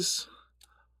possibilities,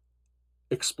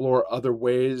 explore other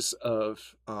ways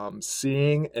of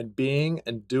seeing and being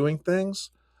and doing things,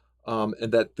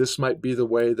 and that this might be the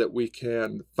way that we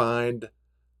can find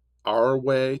our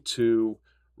way to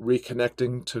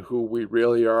reconnecting to who we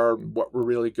really are and what we're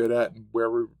really good at and where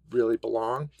we really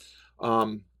belong.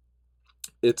 Um,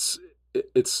 it's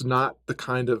it's not the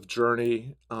kind of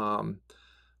journey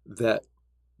that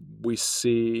we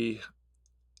see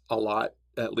a lot,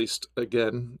 at least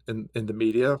again in the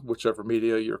media, whichever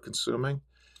media you're consuming,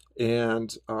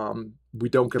 and we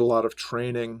don't get a lot of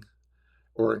training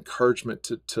or encouragement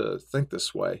to think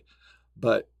this way.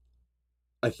 But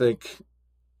I think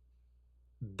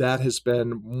that has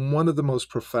been one of the most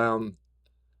profound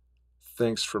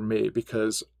things for me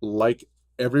because, like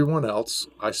everyone else,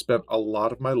 I spent a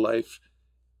lot of my life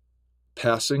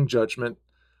passing judgment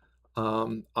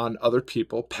on other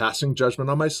people, passing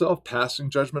judgment on myself, passing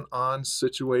judgment on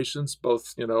situations,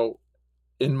 both,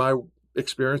 in my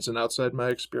experience and outside my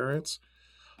experience.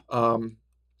 Um,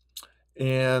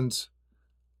 and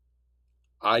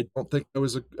I don't think I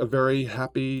was a very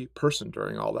happy person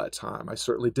during all that time.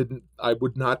 I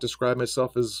would not describe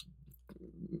myself as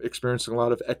experiencing a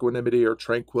lot of equanimity or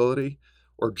tranquility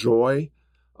or joy.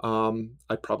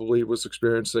 I probably was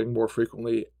experiencing more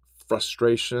frequently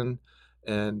frustration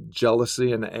and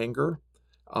jealousy and anger.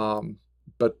 Um,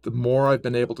 but the more I've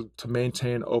been able to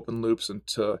maintain open loops and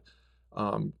to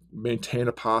maintain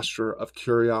a posture of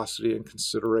curiosity and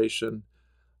consideration,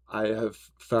 I have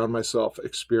found myself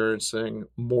experiencing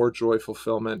more joy,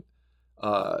 fulfillment,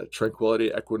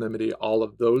 tranquility, equanimity, all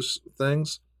of those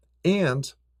things.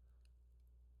 And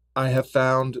I have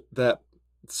found that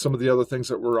some of the other things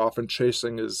that we're often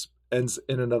chasing as ends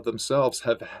in and of themselves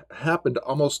have happened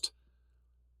almost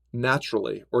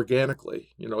naturally, organically.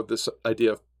 This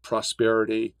idea of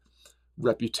prosperity,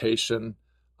 reputation,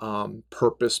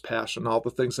 purpose, passion, all the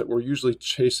things that we're usually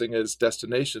chasing as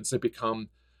destinations, they become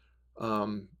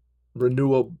um,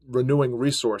 renewing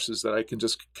resources that I can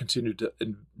just continue to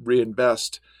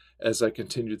reinvest as I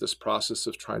continue this process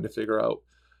of trying to figure out,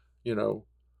 you know,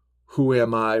 who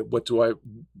am I?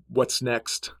 What's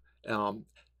next? Um,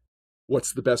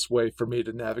 what's the best way for me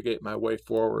to navigate my way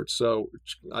forward? So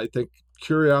I think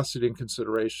curiosity and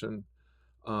consideration,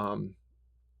 um,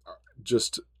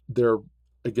 just they're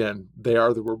again, they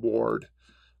are the reward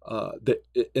that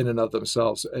in and of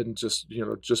themselves, and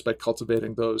just by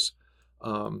cultivating those,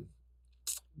 um,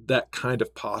 that kind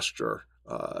of posture,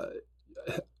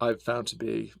 I've found to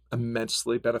be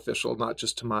immensely beneficial, not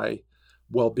just to my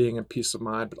well-being and peace of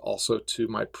mind, but also to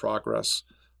my progress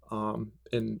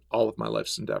in all of my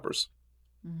life's endeavors.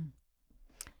 Mm.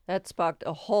 That sparked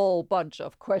a whole bunch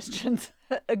of questions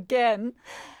again.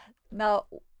 Now,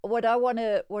 what I want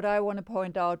to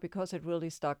point out, because it really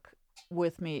stuck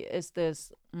with me, is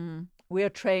this: we are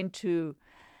trained to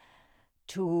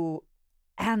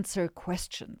answer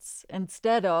questions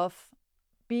instead of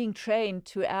being trained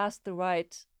to ask the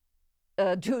right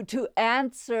to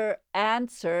answer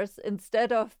answers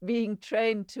instead of being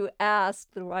trained to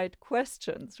ask the right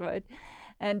questions, right?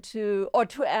 And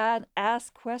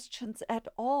ask questions at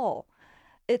all.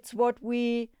 It's what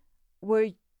were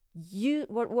we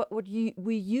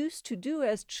used to do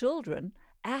as children: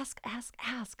 ask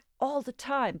all the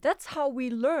time. That's how we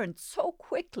learned so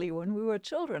quickly when we were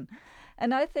children.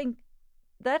 And I think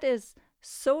that is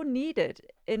so needed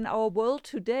in our world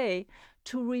today,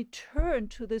 to return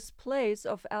to this place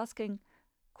of asking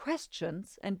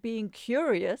questions and being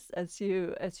curious, as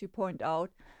you point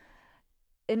out,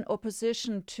 in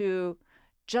opposition to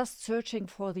just searching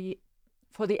for the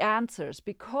answers.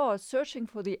 Because searching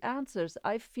for the answers,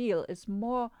 I feel, is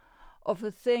more of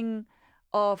a thing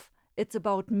of, it's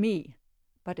about me,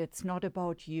 but it's not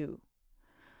about you.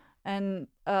 And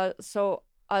so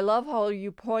I love how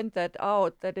you point that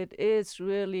out, that it is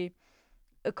really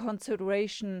a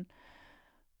consideration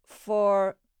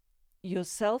for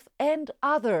yourself and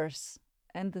others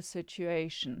and the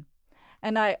situation.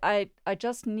 And I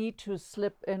just need to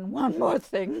slip in one more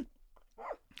thing.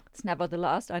 It's never the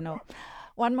last, I know.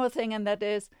 One more thing, and that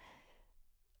is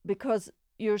because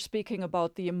you're speaking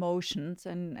about the emotions,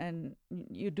 and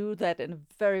you do that in a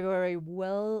very, very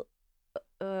well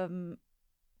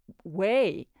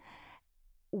way.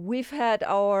 We've had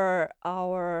our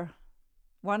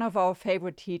one of our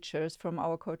favorite teachers from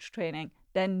our coach training,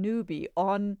 Dan Newby,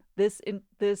 on this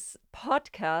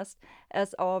podcast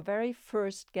as our very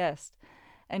first guest.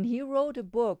 And he wrote a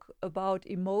book about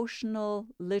emotional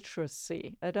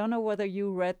literacy. I don't know whether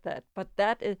you read that, but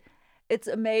it's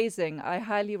amazing. I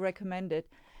highly recommend it,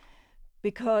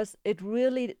 because it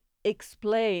really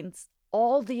explains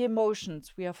all the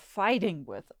emotions we are fighting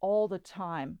with all the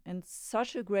time in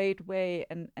such a great way,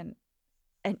 and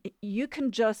and you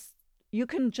can just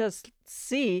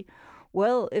see,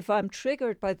 well, if I'm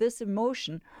triggered by this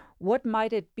emotion, what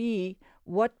might it be?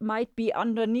 What might be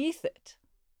underneath it?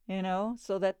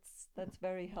 So that's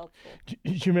very helpful. Do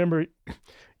you remember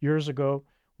years ago,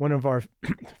 one of our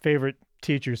favorite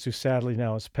teachers, who sadly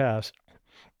now has passed,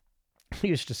 he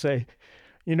used to say,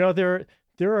 there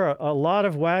are a lot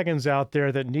of wagons out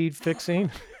there that need fixing,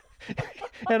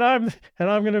 and I'm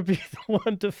going to be the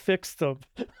one to fix them.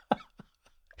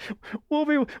 We'll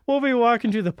be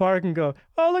walking to the park and go,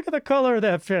 oh, look at the color of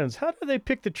that fence. How did they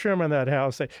pick the trim on that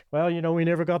house? Say, well, we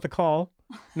never got the call.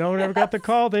 No, we never got the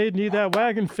call. They need that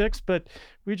wagon fixed, but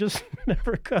we just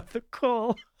never got the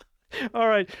call. All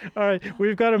right, all right.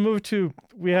 We've got to move to.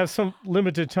 We have some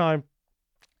limited time,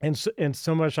 and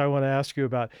so much I want to ask you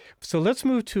about. So let's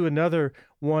move to another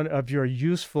one of your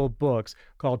useful books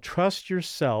called Trust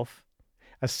Yourself,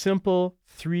 a simple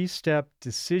 3-step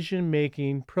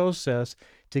decision-making process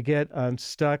to get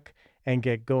unstuck and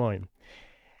get going.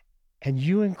 And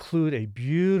you include a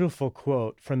beautiful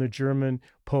quote from the German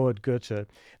poet Goethe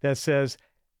that says,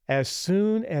 as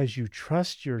soon as you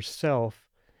trust yourself,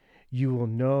 you will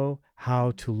know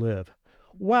how to live.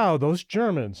 Wow, those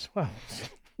Germans. Wow,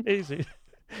 amazing.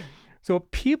 So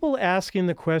people asking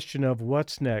the question of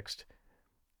what's next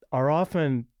are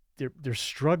often, they're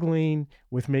struggling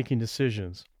with making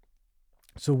decisions.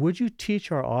 So would you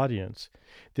teach our audience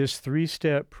this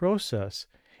 3-step process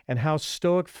and how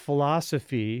Stoic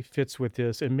philosophy fits with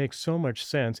this and makes so much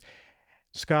sense?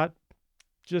 Scott,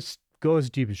 just go as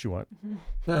deep as you want.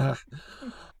 Well,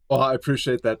 I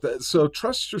appreciate that. So,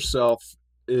 Trust Yourself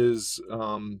is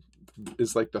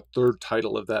like the third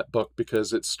title of that book,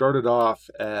 because it started off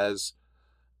as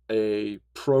a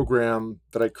program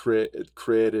that I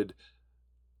created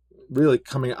really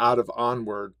coming out of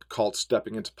Onward, called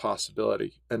Stepping into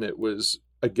Possibility. And it was,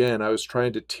 again, I was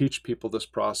trying to teach people this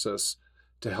process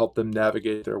to help them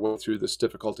navigate their way through this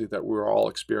difficulty that we were all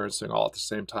experiencing all at the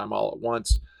same time, all at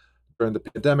once during the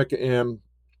pandemic. And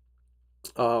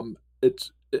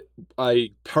it's it,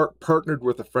 I partnered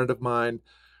with a friend of mine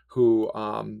who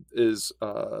is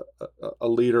a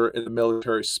leader in the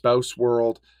military spouse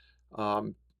world.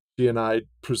 She and I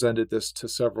presented this to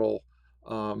several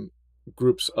um,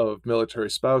 groups of military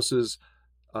spouses.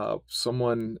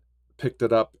 Someone picked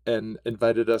it up and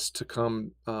invited us to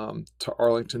come to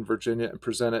Arlington, Virginia, and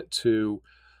present it to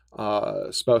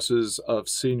spouses of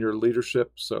senior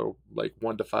leadership, so like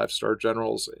 1 to 5 star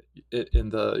generals in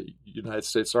the United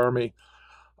States Army.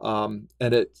 And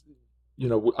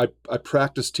I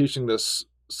practiced teaching this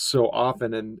so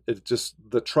often, and it just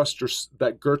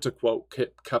that Goethe quote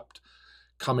kept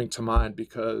coming to mind,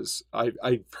 because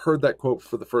I heard that quote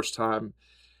for the first time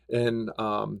in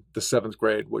the 7th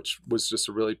grade, which was just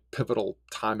a really pivotal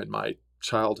time in my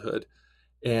childhood.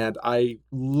 And I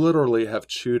literally have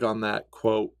chewed on that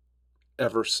quote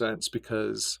ever since,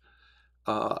 because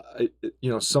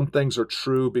some things are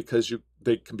true because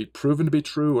they can be proven to be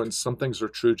true, and some things are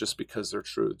true just because they're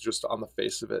true, just on the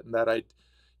face of it. And that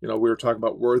we were talking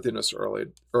about worthiness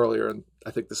earlier, and I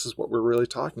think this is what we're really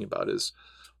talking about is,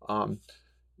 um,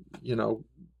 you know,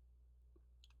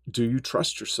 do you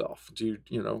trust yourself?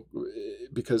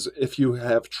 Because if you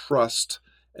have trust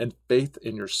and faith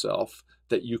in yourself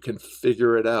that you can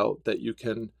figure it out, that you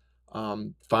can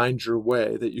find your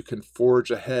way, that you can forge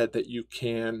ahead, that you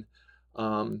can,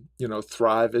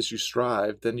 thrive as you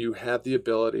strive, then you have the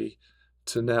ability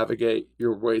to navigate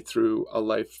your way through a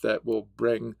life that will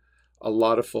bring a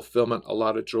lot of fulfillment, a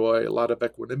lot of joy, a lot of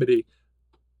equanimity,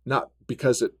 not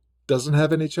because it doesn't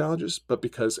have any challenges, but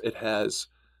because it has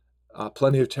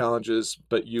plenty of challenges,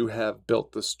 but you have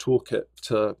built this toolkit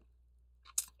to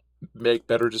make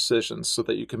better decisions so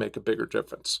that you can make a bigger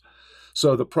difference.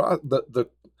 So the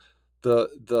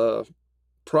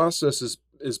process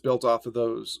is built off of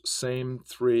those same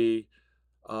 3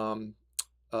 um,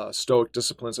 Stoic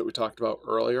disciplines that we talked about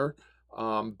earlier,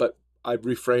 but I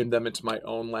reframed them into my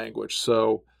own language.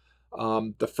 So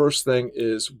the first thing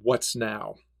is, what's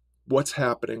now? What's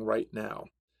happening right now?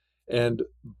 And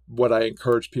what I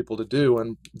encourage people to do,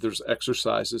 and there's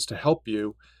exercises to help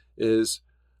you, is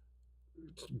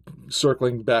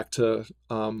circling back to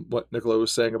what Nicola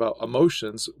was saying about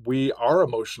emotions. We are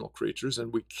emotional creatures,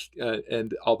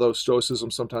 and although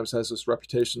Stoicism sometimes has this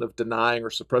reputation of denying or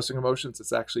suppressing emotions,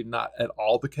 it's actually not at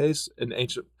all the case. In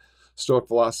ancient Stoic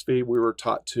philosophy, we were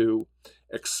taught to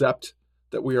accept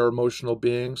that we are emotional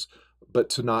beings, but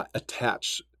to not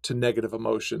attach to negative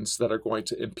emotions that are going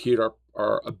to impede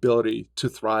our ability to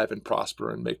thrive and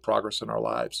prosper and make progress in our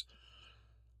lives.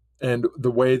 And the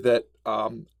way that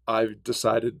I've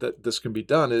decided that this can be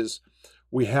done is,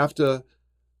 we have to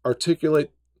articulate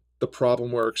the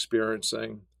problem we're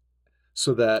experiencing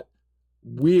so that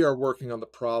we are working on the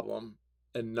problem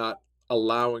and not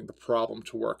allowing the problem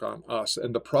to work on us.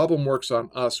 And the problem works on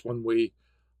us when we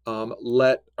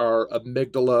let our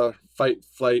amygdala, fight,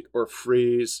 flight, or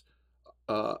freeze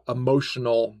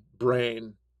emotional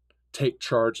brain take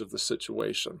charge of the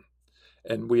situation.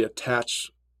 And we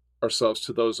attach ourselves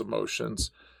to those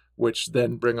emotions, which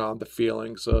then bring on the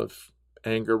feelings of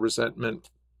anger, resentment,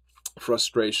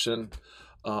 frustration,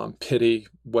 pity,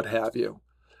 what have you.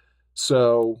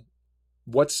 So,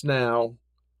 what's now?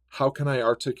 How can I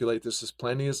articulate this as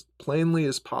plainly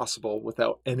as possible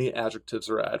without any adjectives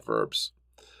or adverbs?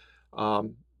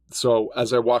 Um, so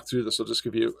as I walk through this, I'll just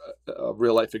give you a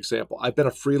real life example. I've been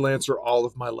a freelancer all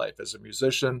of my life as a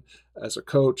musician, as a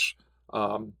coach.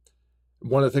 Um,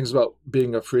 One of the things about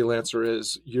being a freelancer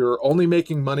is you're only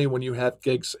making money when you have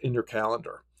gigs in your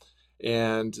calendar.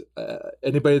 And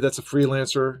anybody that's a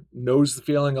freelancer knows the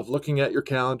feeling of looking at your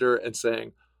calendar and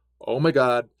saying, oh my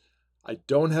God, I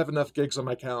don't have enough gigs on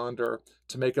my calendar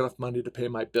to make enough money to pay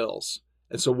my bills.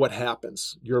 And so what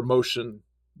happens? Your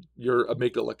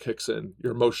amygdala kicks in,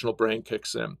 your emotional brain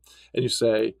kicks in, and you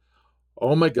say,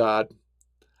 oh my God,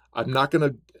 I'm not going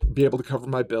to be able to cover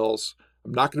my bills.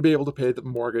 I'm not going to be able to pay the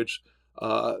mortgage.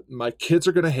 My kids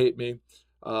are going to hate me.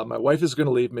 My wife is going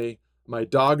to leave me. My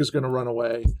dog is going to run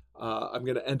away. I'm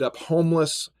going to end up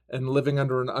homeless and living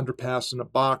under an underpass in a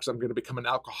box. I'm going to become an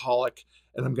alcoholic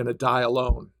and I'm going to die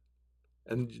alone.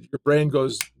 And your brain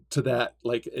goes to that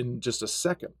like in just a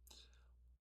second.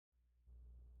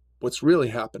 What's really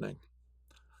happening?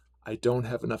 I don't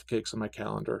have enough gigs on my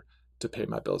calendar to pay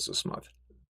my bills this month.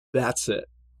 That's it.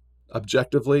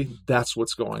 Objectively, that's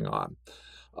what's going on.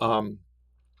 Um,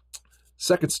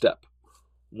 Second step,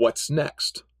 what's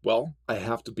next? Well, I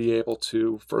have to be able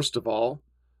to, first of all,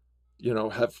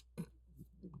 have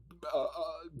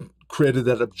created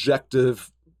that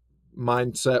objective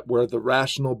mindset where the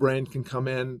rational brain can come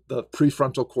in, the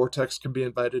prefrontal cortex can be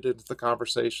invited into the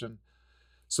conversation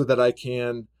so that I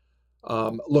can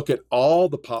look at all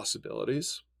the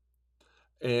possibilities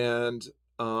and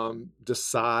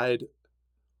decide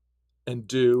and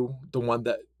do the one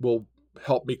that will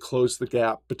help me close the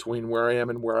gap between where I am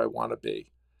and where I want to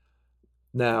be.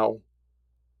 Now,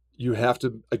 you have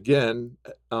to again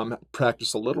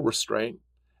practice a little restraint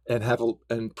and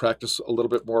and practice a little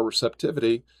bit more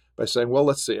receptivity by saying, well,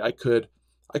 let's see, I could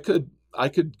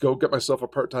go get myself a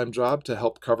part-time job to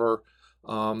help cover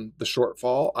the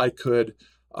shortfall. I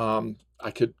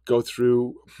could go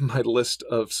through my list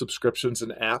of subscriptions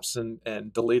and apps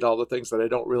and delete all the things that I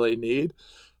don't really need.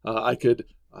 I could,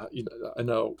 I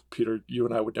know, Peter, you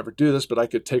and I would never do this, but I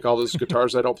could take all those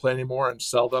guitars I don't play anymore and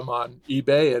sell them on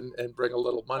eBay and bring a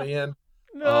little money in.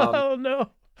 Um, No,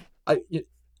 no. I,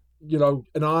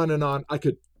 and on and on. I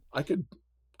could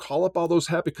call up all those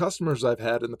happy customers I've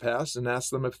had in the past and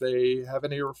ask them if they have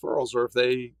any referrals or if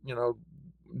they,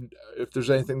 if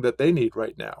there's anything that they need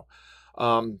right now.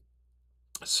 Um,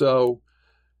 so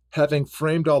having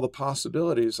framed all the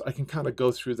possibilities, I can kind of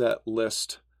go through that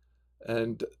list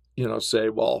and say,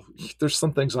 well, there's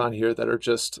some things on here that are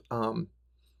just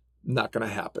not going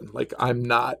to happen. Like I'm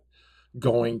not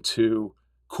going to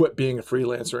quit being a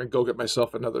freelancer and go get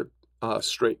myself another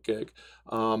straight gig.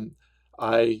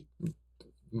 I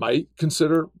might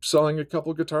consider selling a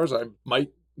couple of guitars. I might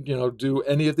do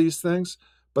any of these things.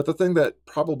 But the thing that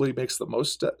probably makes the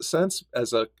most sense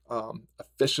as a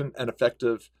efficient and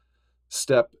effective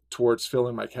step towards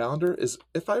filling my calendar is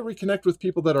if I reconnect with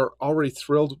people that are already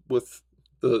thrilled with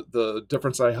the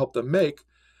difference I help them make,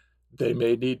 they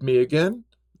may need me again.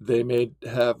 They may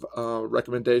have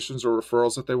recommendations or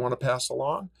referrals that they want to pass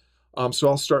along. So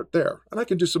I'll start there. And I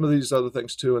can do some of these other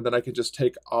things too. And then I can just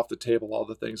take off the table all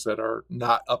the things that are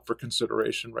not up for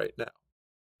consideration right now.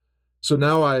 So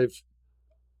now I've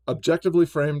objectively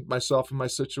framed myself and my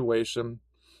situation.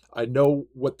 I know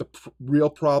what the real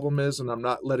problem is, and I'm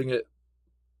not letting it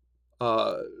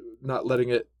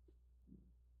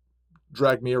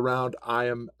drag me around. I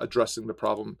am addressing the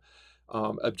problem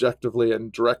objectively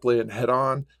and directly and head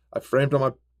on. I've framed all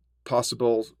my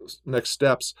possible next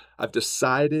steps. I've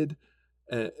decided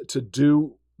to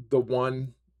do the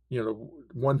one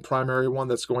primary one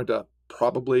that's going to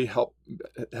probably help,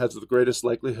 has the greatest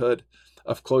likelihood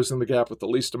of closing the gap with the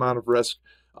least amount of risk,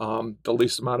 the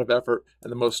least amount of effort,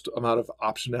 and the most amount of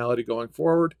optionality going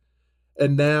forward.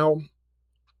 And now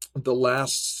the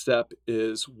last step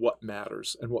is what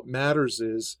matters. And what matters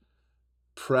is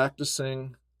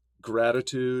practicing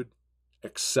gratitude,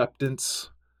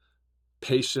 acceptance,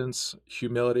 patience,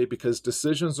 humility, because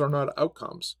decisions are not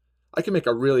outcomes. I can make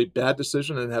a really bad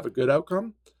decision and have a good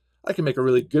outcome. I can make a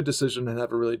really good decision and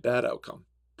have a really bad outcome.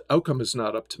 outcome is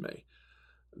not up to me.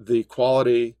 The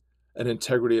quality and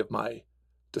integrity of my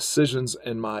decisions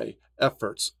and my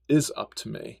efforts is up to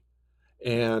me.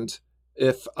 And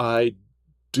if I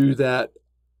do that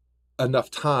enough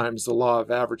times, the law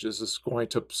of averages is going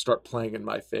to start playing in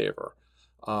my favor.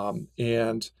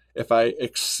 And if I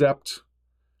accept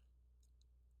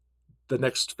the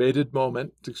next fated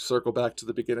moment, to circle back to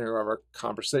the beginning of our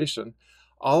conversation,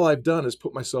 all I've done is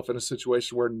put myself in a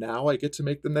situation where now I get to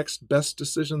make the next best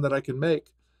decision that I can make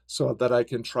so that I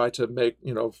can try to make,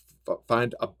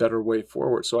 find a better way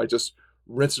forward. So I just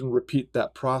rinse and repeat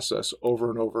that process over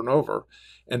and over and over.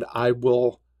 And I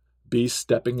will be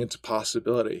stepping into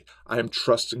possibility. I am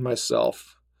trusting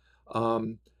myself,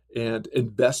 um, and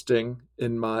investing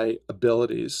in my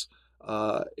abilities,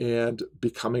 and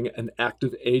becoming an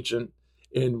active agent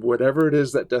in whatever it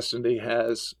is that destiny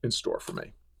has in store for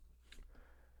me.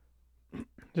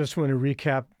 Just want to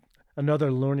recap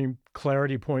another learning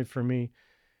clarity point for me.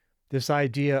 This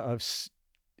idea of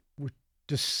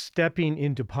just stepping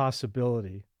into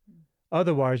possibility.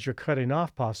 Otherwise, you're cutting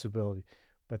off possibility.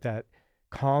 But that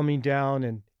calming down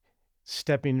and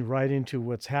stepping right into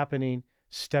what's happening,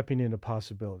 stepping into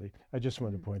possibility. I just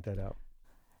wanted to point that out.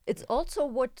 It's also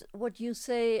what you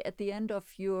say at the end of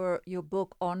your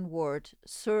book Onward,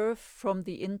 serve from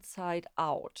the inside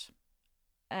out.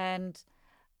 And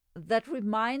that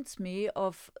reminds me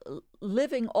of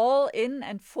living all in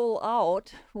and full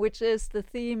out, which is the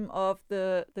theme of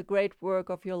the great work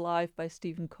of your life by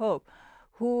Stephen Cope,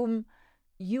 whom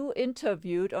you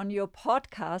interviewed on your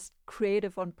podcast,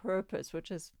 Creative on Purpose, which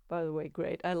is, by the way,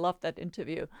 great. I love that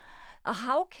interview.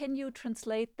 How can you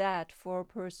translate that for a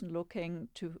person looking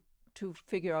to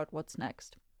figure out what's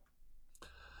next?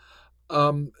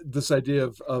 This idea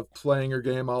of playing your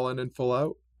game all in and full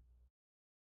out.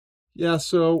 Yeah,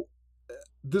 so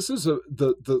this is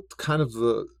the kind of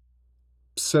the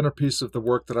centerpiece of the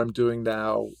work that I'm doing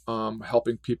now,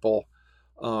 helping people,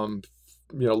 um,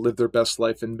 live their best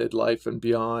life in midlife and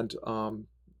beyond.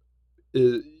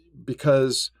 Is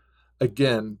because,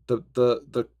 again,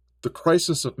 the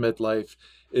crisis of midlife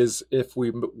is if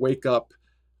we wake up,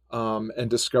 and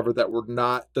discover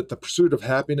that that the pursuit of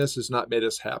happiness has not made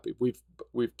us happy.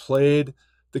 We've played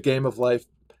the game of life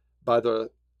by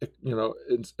the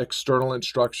external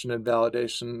instruction and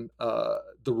validation,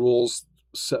 the rules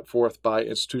set forth by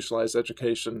institutionalized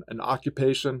education and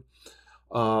occupation.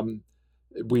 Um,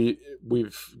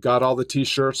 we've got all the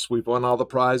T-shirts, we've won all the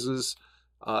prizes,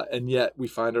 and yet we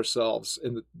find ourselves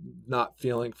not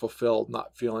feeling fulfilled,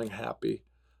 not feeling happy.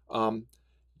 Um,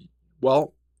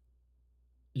 well,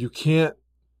 you can't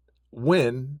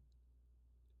win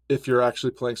if you're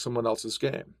actually playing someone else's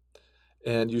game.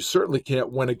 And you certainly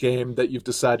can't win a game that you've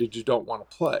decided you don't want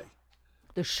to play.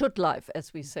 The should life,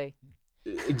 as we say.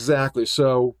 Exactly.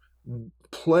 So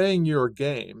playing your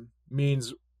game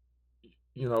means,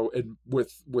 and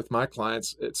with my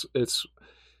clients, it's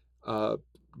uh,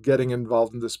 getting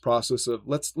involved in this process of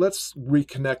let's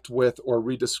reconnect with or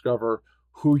rediscover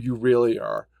who you really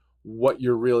are, what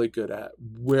you're really good at,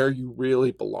 where you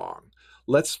really belong.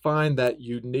 Let's find that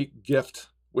unique gift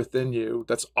within you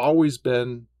that's always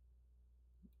been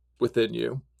within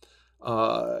you.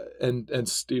 And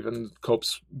Stephen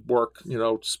Cope's work,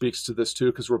 speaks to this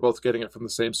too, because we're both getting it from the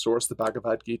same source, the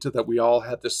Bhagavad Gita, that we all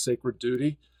have this sacred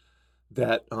duty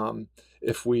that,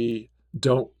 if we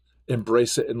don't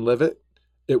embrace it and live it,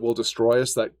 it will destroy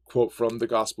us. That quote from the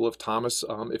Gospel of Thomas: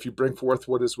 if you bring forth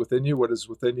what is within you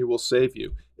will save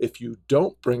you. If you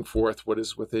don't bring forth what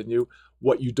is within you,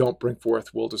 what you don't bring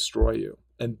forth will destroy you.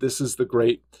 And this is the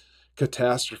great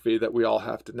catastrophe that we all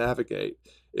have to navigate: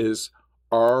 is,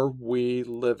 are we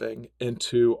living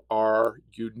into our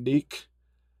unique,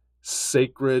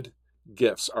 sacred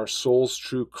gifts, our soul's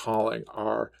true calling,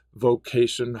 our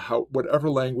vocation, whatever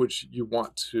language you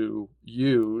want to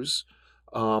use?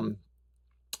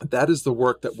 That is the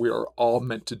work that we are all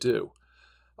meant to do.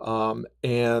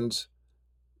 And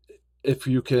if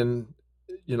you can,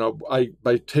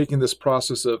 by taking this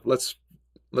process of let's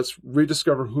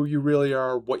rediscover who you really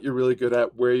are, what you're really good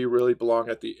at, where you really belong,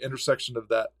 at the intersection of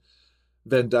that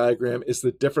Venn diagram is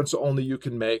the difference only you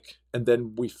can make. And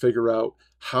then we figure out,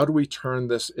 how do we turn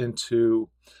this into,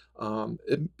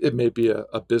 it may be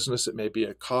a business, it may be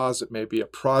a cause, it may be a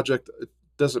project. It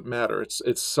doesn't matter.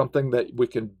 It's something that we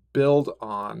can build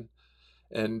on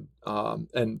and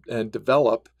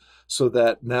develop, so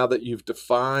that now that you've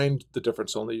defined the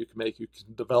difference only you can make, you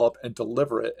can develop and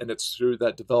deliver it. And it's through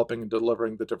that developing and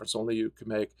delivering the difference only you can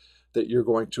make that you're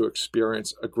going to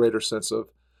experience a greater sense of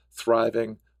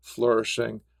thriving,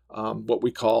 flourishing, what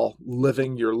we call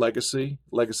living your legacy.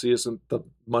 Legacy isn't the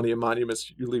money and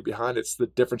monuments you leave behind, it's the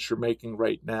difference you're making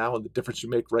right now. And the difference you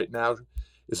make right now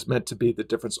is meant to be the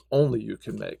difference only you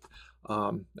can make.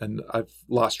 And I've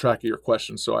lost track of your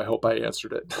question, so I hope I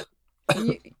answered it.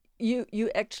 You you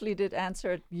actually did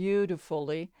answer it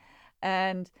beautifully,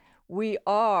 and we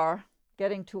are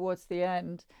getting towards the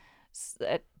end.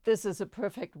 This is a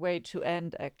perfect way to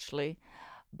end, actually.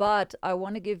 But I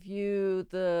want to give you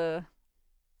the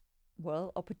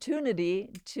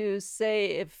opportunity to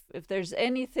say if there's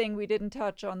anything we didn't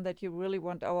touch on that you really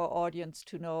want our audience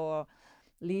to know, or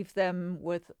leave them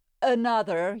with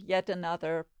yet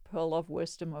another pearl of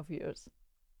wisdom of yours.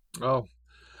 Oh,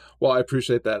 well, I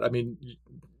appreciate that. I mean,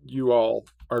 you all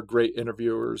are great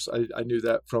interviewers. I knew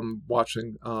that from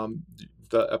watching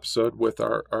the episode with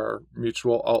our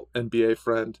mutual alt NBA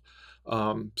friend.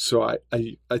 So I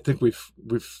think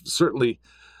we've certainly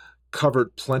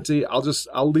covered plenty.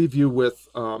 I'll leave you with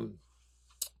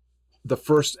the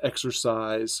first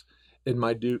exercise in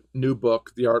my new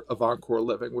book, The Art of Encore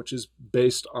Living, which is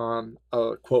based on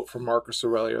a quote from Marcus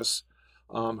Aurelius,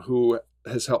 who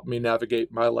has helped me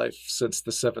navigate my life since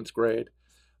the seventh grade.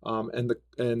 And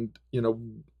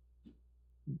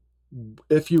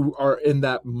if you are in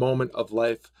that moment of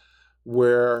life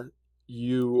where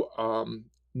you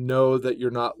know that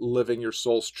you're not living your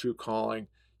soul's true calling,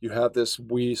 you have this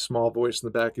wee small voice in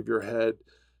the back of your head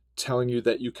telling you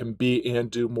that you can be and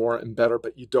do more and better,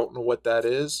 but you don't know what that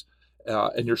is,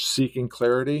 and you're seeking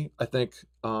clarity. I think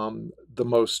the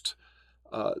most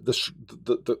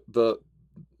the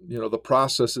the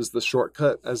process is the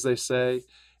shortcut, as they say,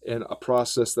 and a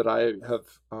process that I have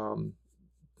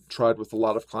tried with a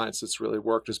lot of clients that's really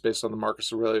worked is based on the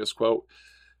Marcus Aurelius quote: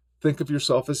 "Think of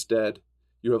yourself as dead.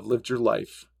 You have lived your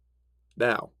life.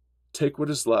 Now, take what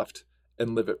is left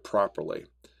and live it properly."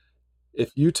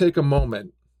 If you take a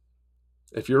moment,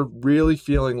 if you're really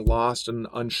feeling lost and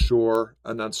unsure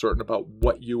and uncertain about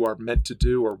what you are meant to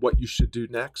do or what you should do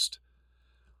next,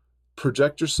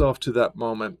 project yourself to that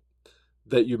moment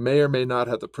that you may or may not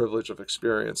have the privilege of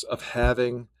experience of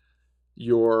having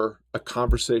a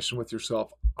conversation with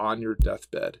yourself on your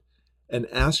deathbed, and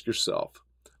ask yourself,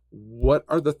 what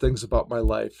are the things about my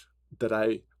life that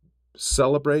I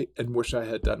celebrate and wish I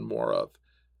had done more of?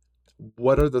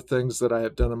 What are the things that I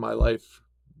have done in my life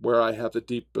where I have the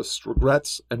deepest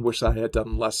regrets and wish I had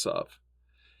done less of?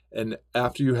 And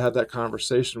after you have that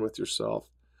conversation with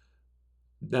yourself,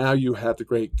 now you have the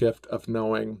great gift of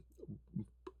knowing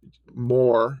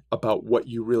more about what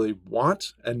you really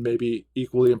want, and maybe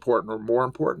equally important or more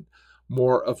important,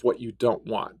 more of what you don't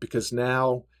want, because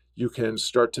now you can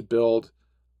start to build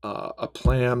a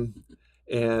plan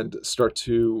and start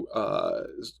to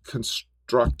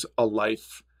construct a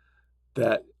life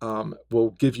that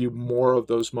will give you more of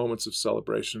those moments of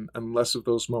celebration and less of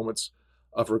those moments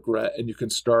of regret. And you can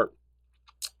start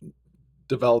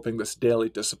developing this daily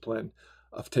discipline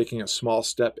of taking a small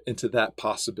step into that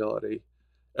possibility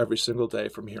every single day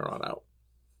from here on out.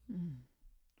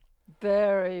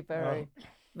 Very, very,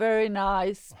 very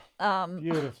nice.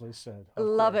 Beautifully said.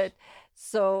 Love it.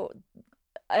 So,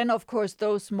 and of course,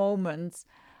 those moments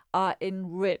are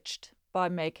enriched by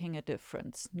making a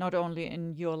difference, not only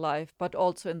in your life, but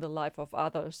also in the life of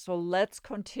others. So let's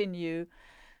continue.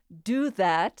 Do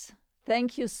that.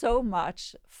 Thank you so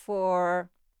much for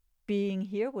being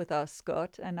here with us,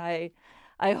 Scott. And I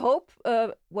hope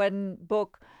when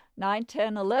book 9,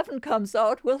 10, 11 comes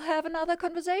out, we'll have another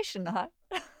conversation, huh?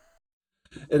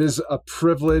 It is a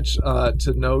privilege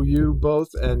to know you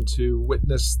both and to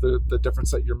witness the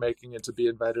difference that you're making, and to be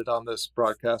invited on this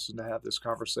broadcast and to have this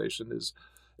conversation is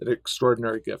an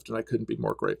extraordinary gift, and I couldn't be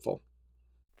more grateful.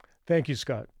 Thank you,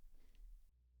 Scott.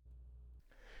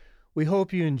 We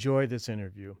hope you enjoyed this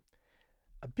interview.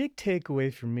 A big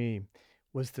takeaway for me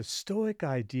was the Stoic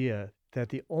idea that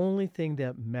the only thing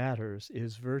that matters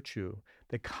is virtue,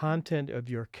 the content of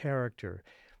your character,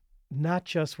 not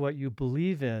just what you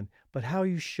believe in, but how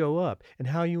you show up and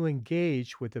how you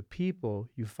engage with the people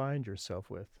you find yourself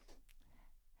with.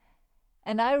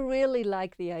 And I really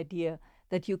like the idea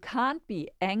that you can't be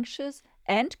anxious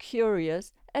and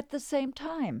curious at the same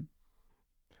time.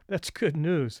 That's good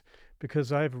news,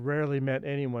 because I've rarely met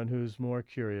anyone who's more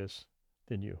curious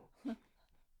than you.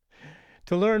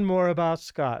 To learn more about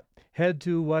Scott, head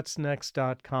to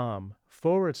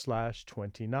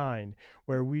whatsnext.com/29,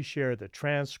 where we share the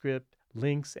transcript,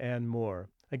 links, and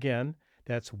more. Again,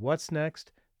 that's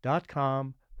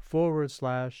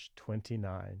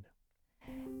whatsnext.com/29.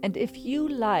 And if you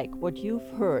like what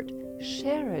you've heard,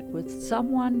 share it with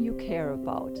someone you care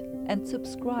about, and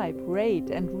subscribe, rate,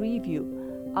 and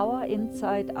review. our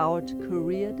Inside Out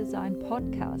Career Design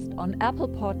podcast on Apple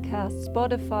Podcasts,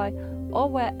 Spotify, or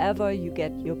wherever you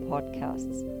get your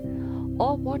podcasts.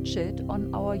 Or watch it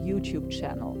on our YouTube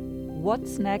channel,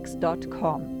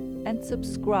 whatsnext.com, and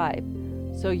subscribe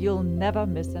so you'll never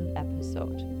miss an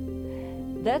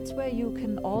episode. That's where you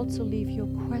can also leave your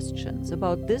questions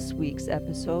about this week's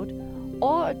episode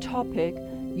or a topic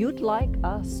you'd like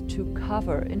us to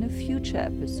cover in a future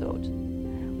episode.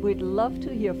 We'd love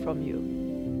to hear from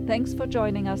you. Thanks for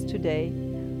joining us today.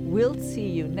 We'll see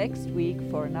you next week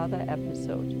for another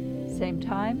episode. Same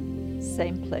time,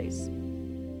 same place.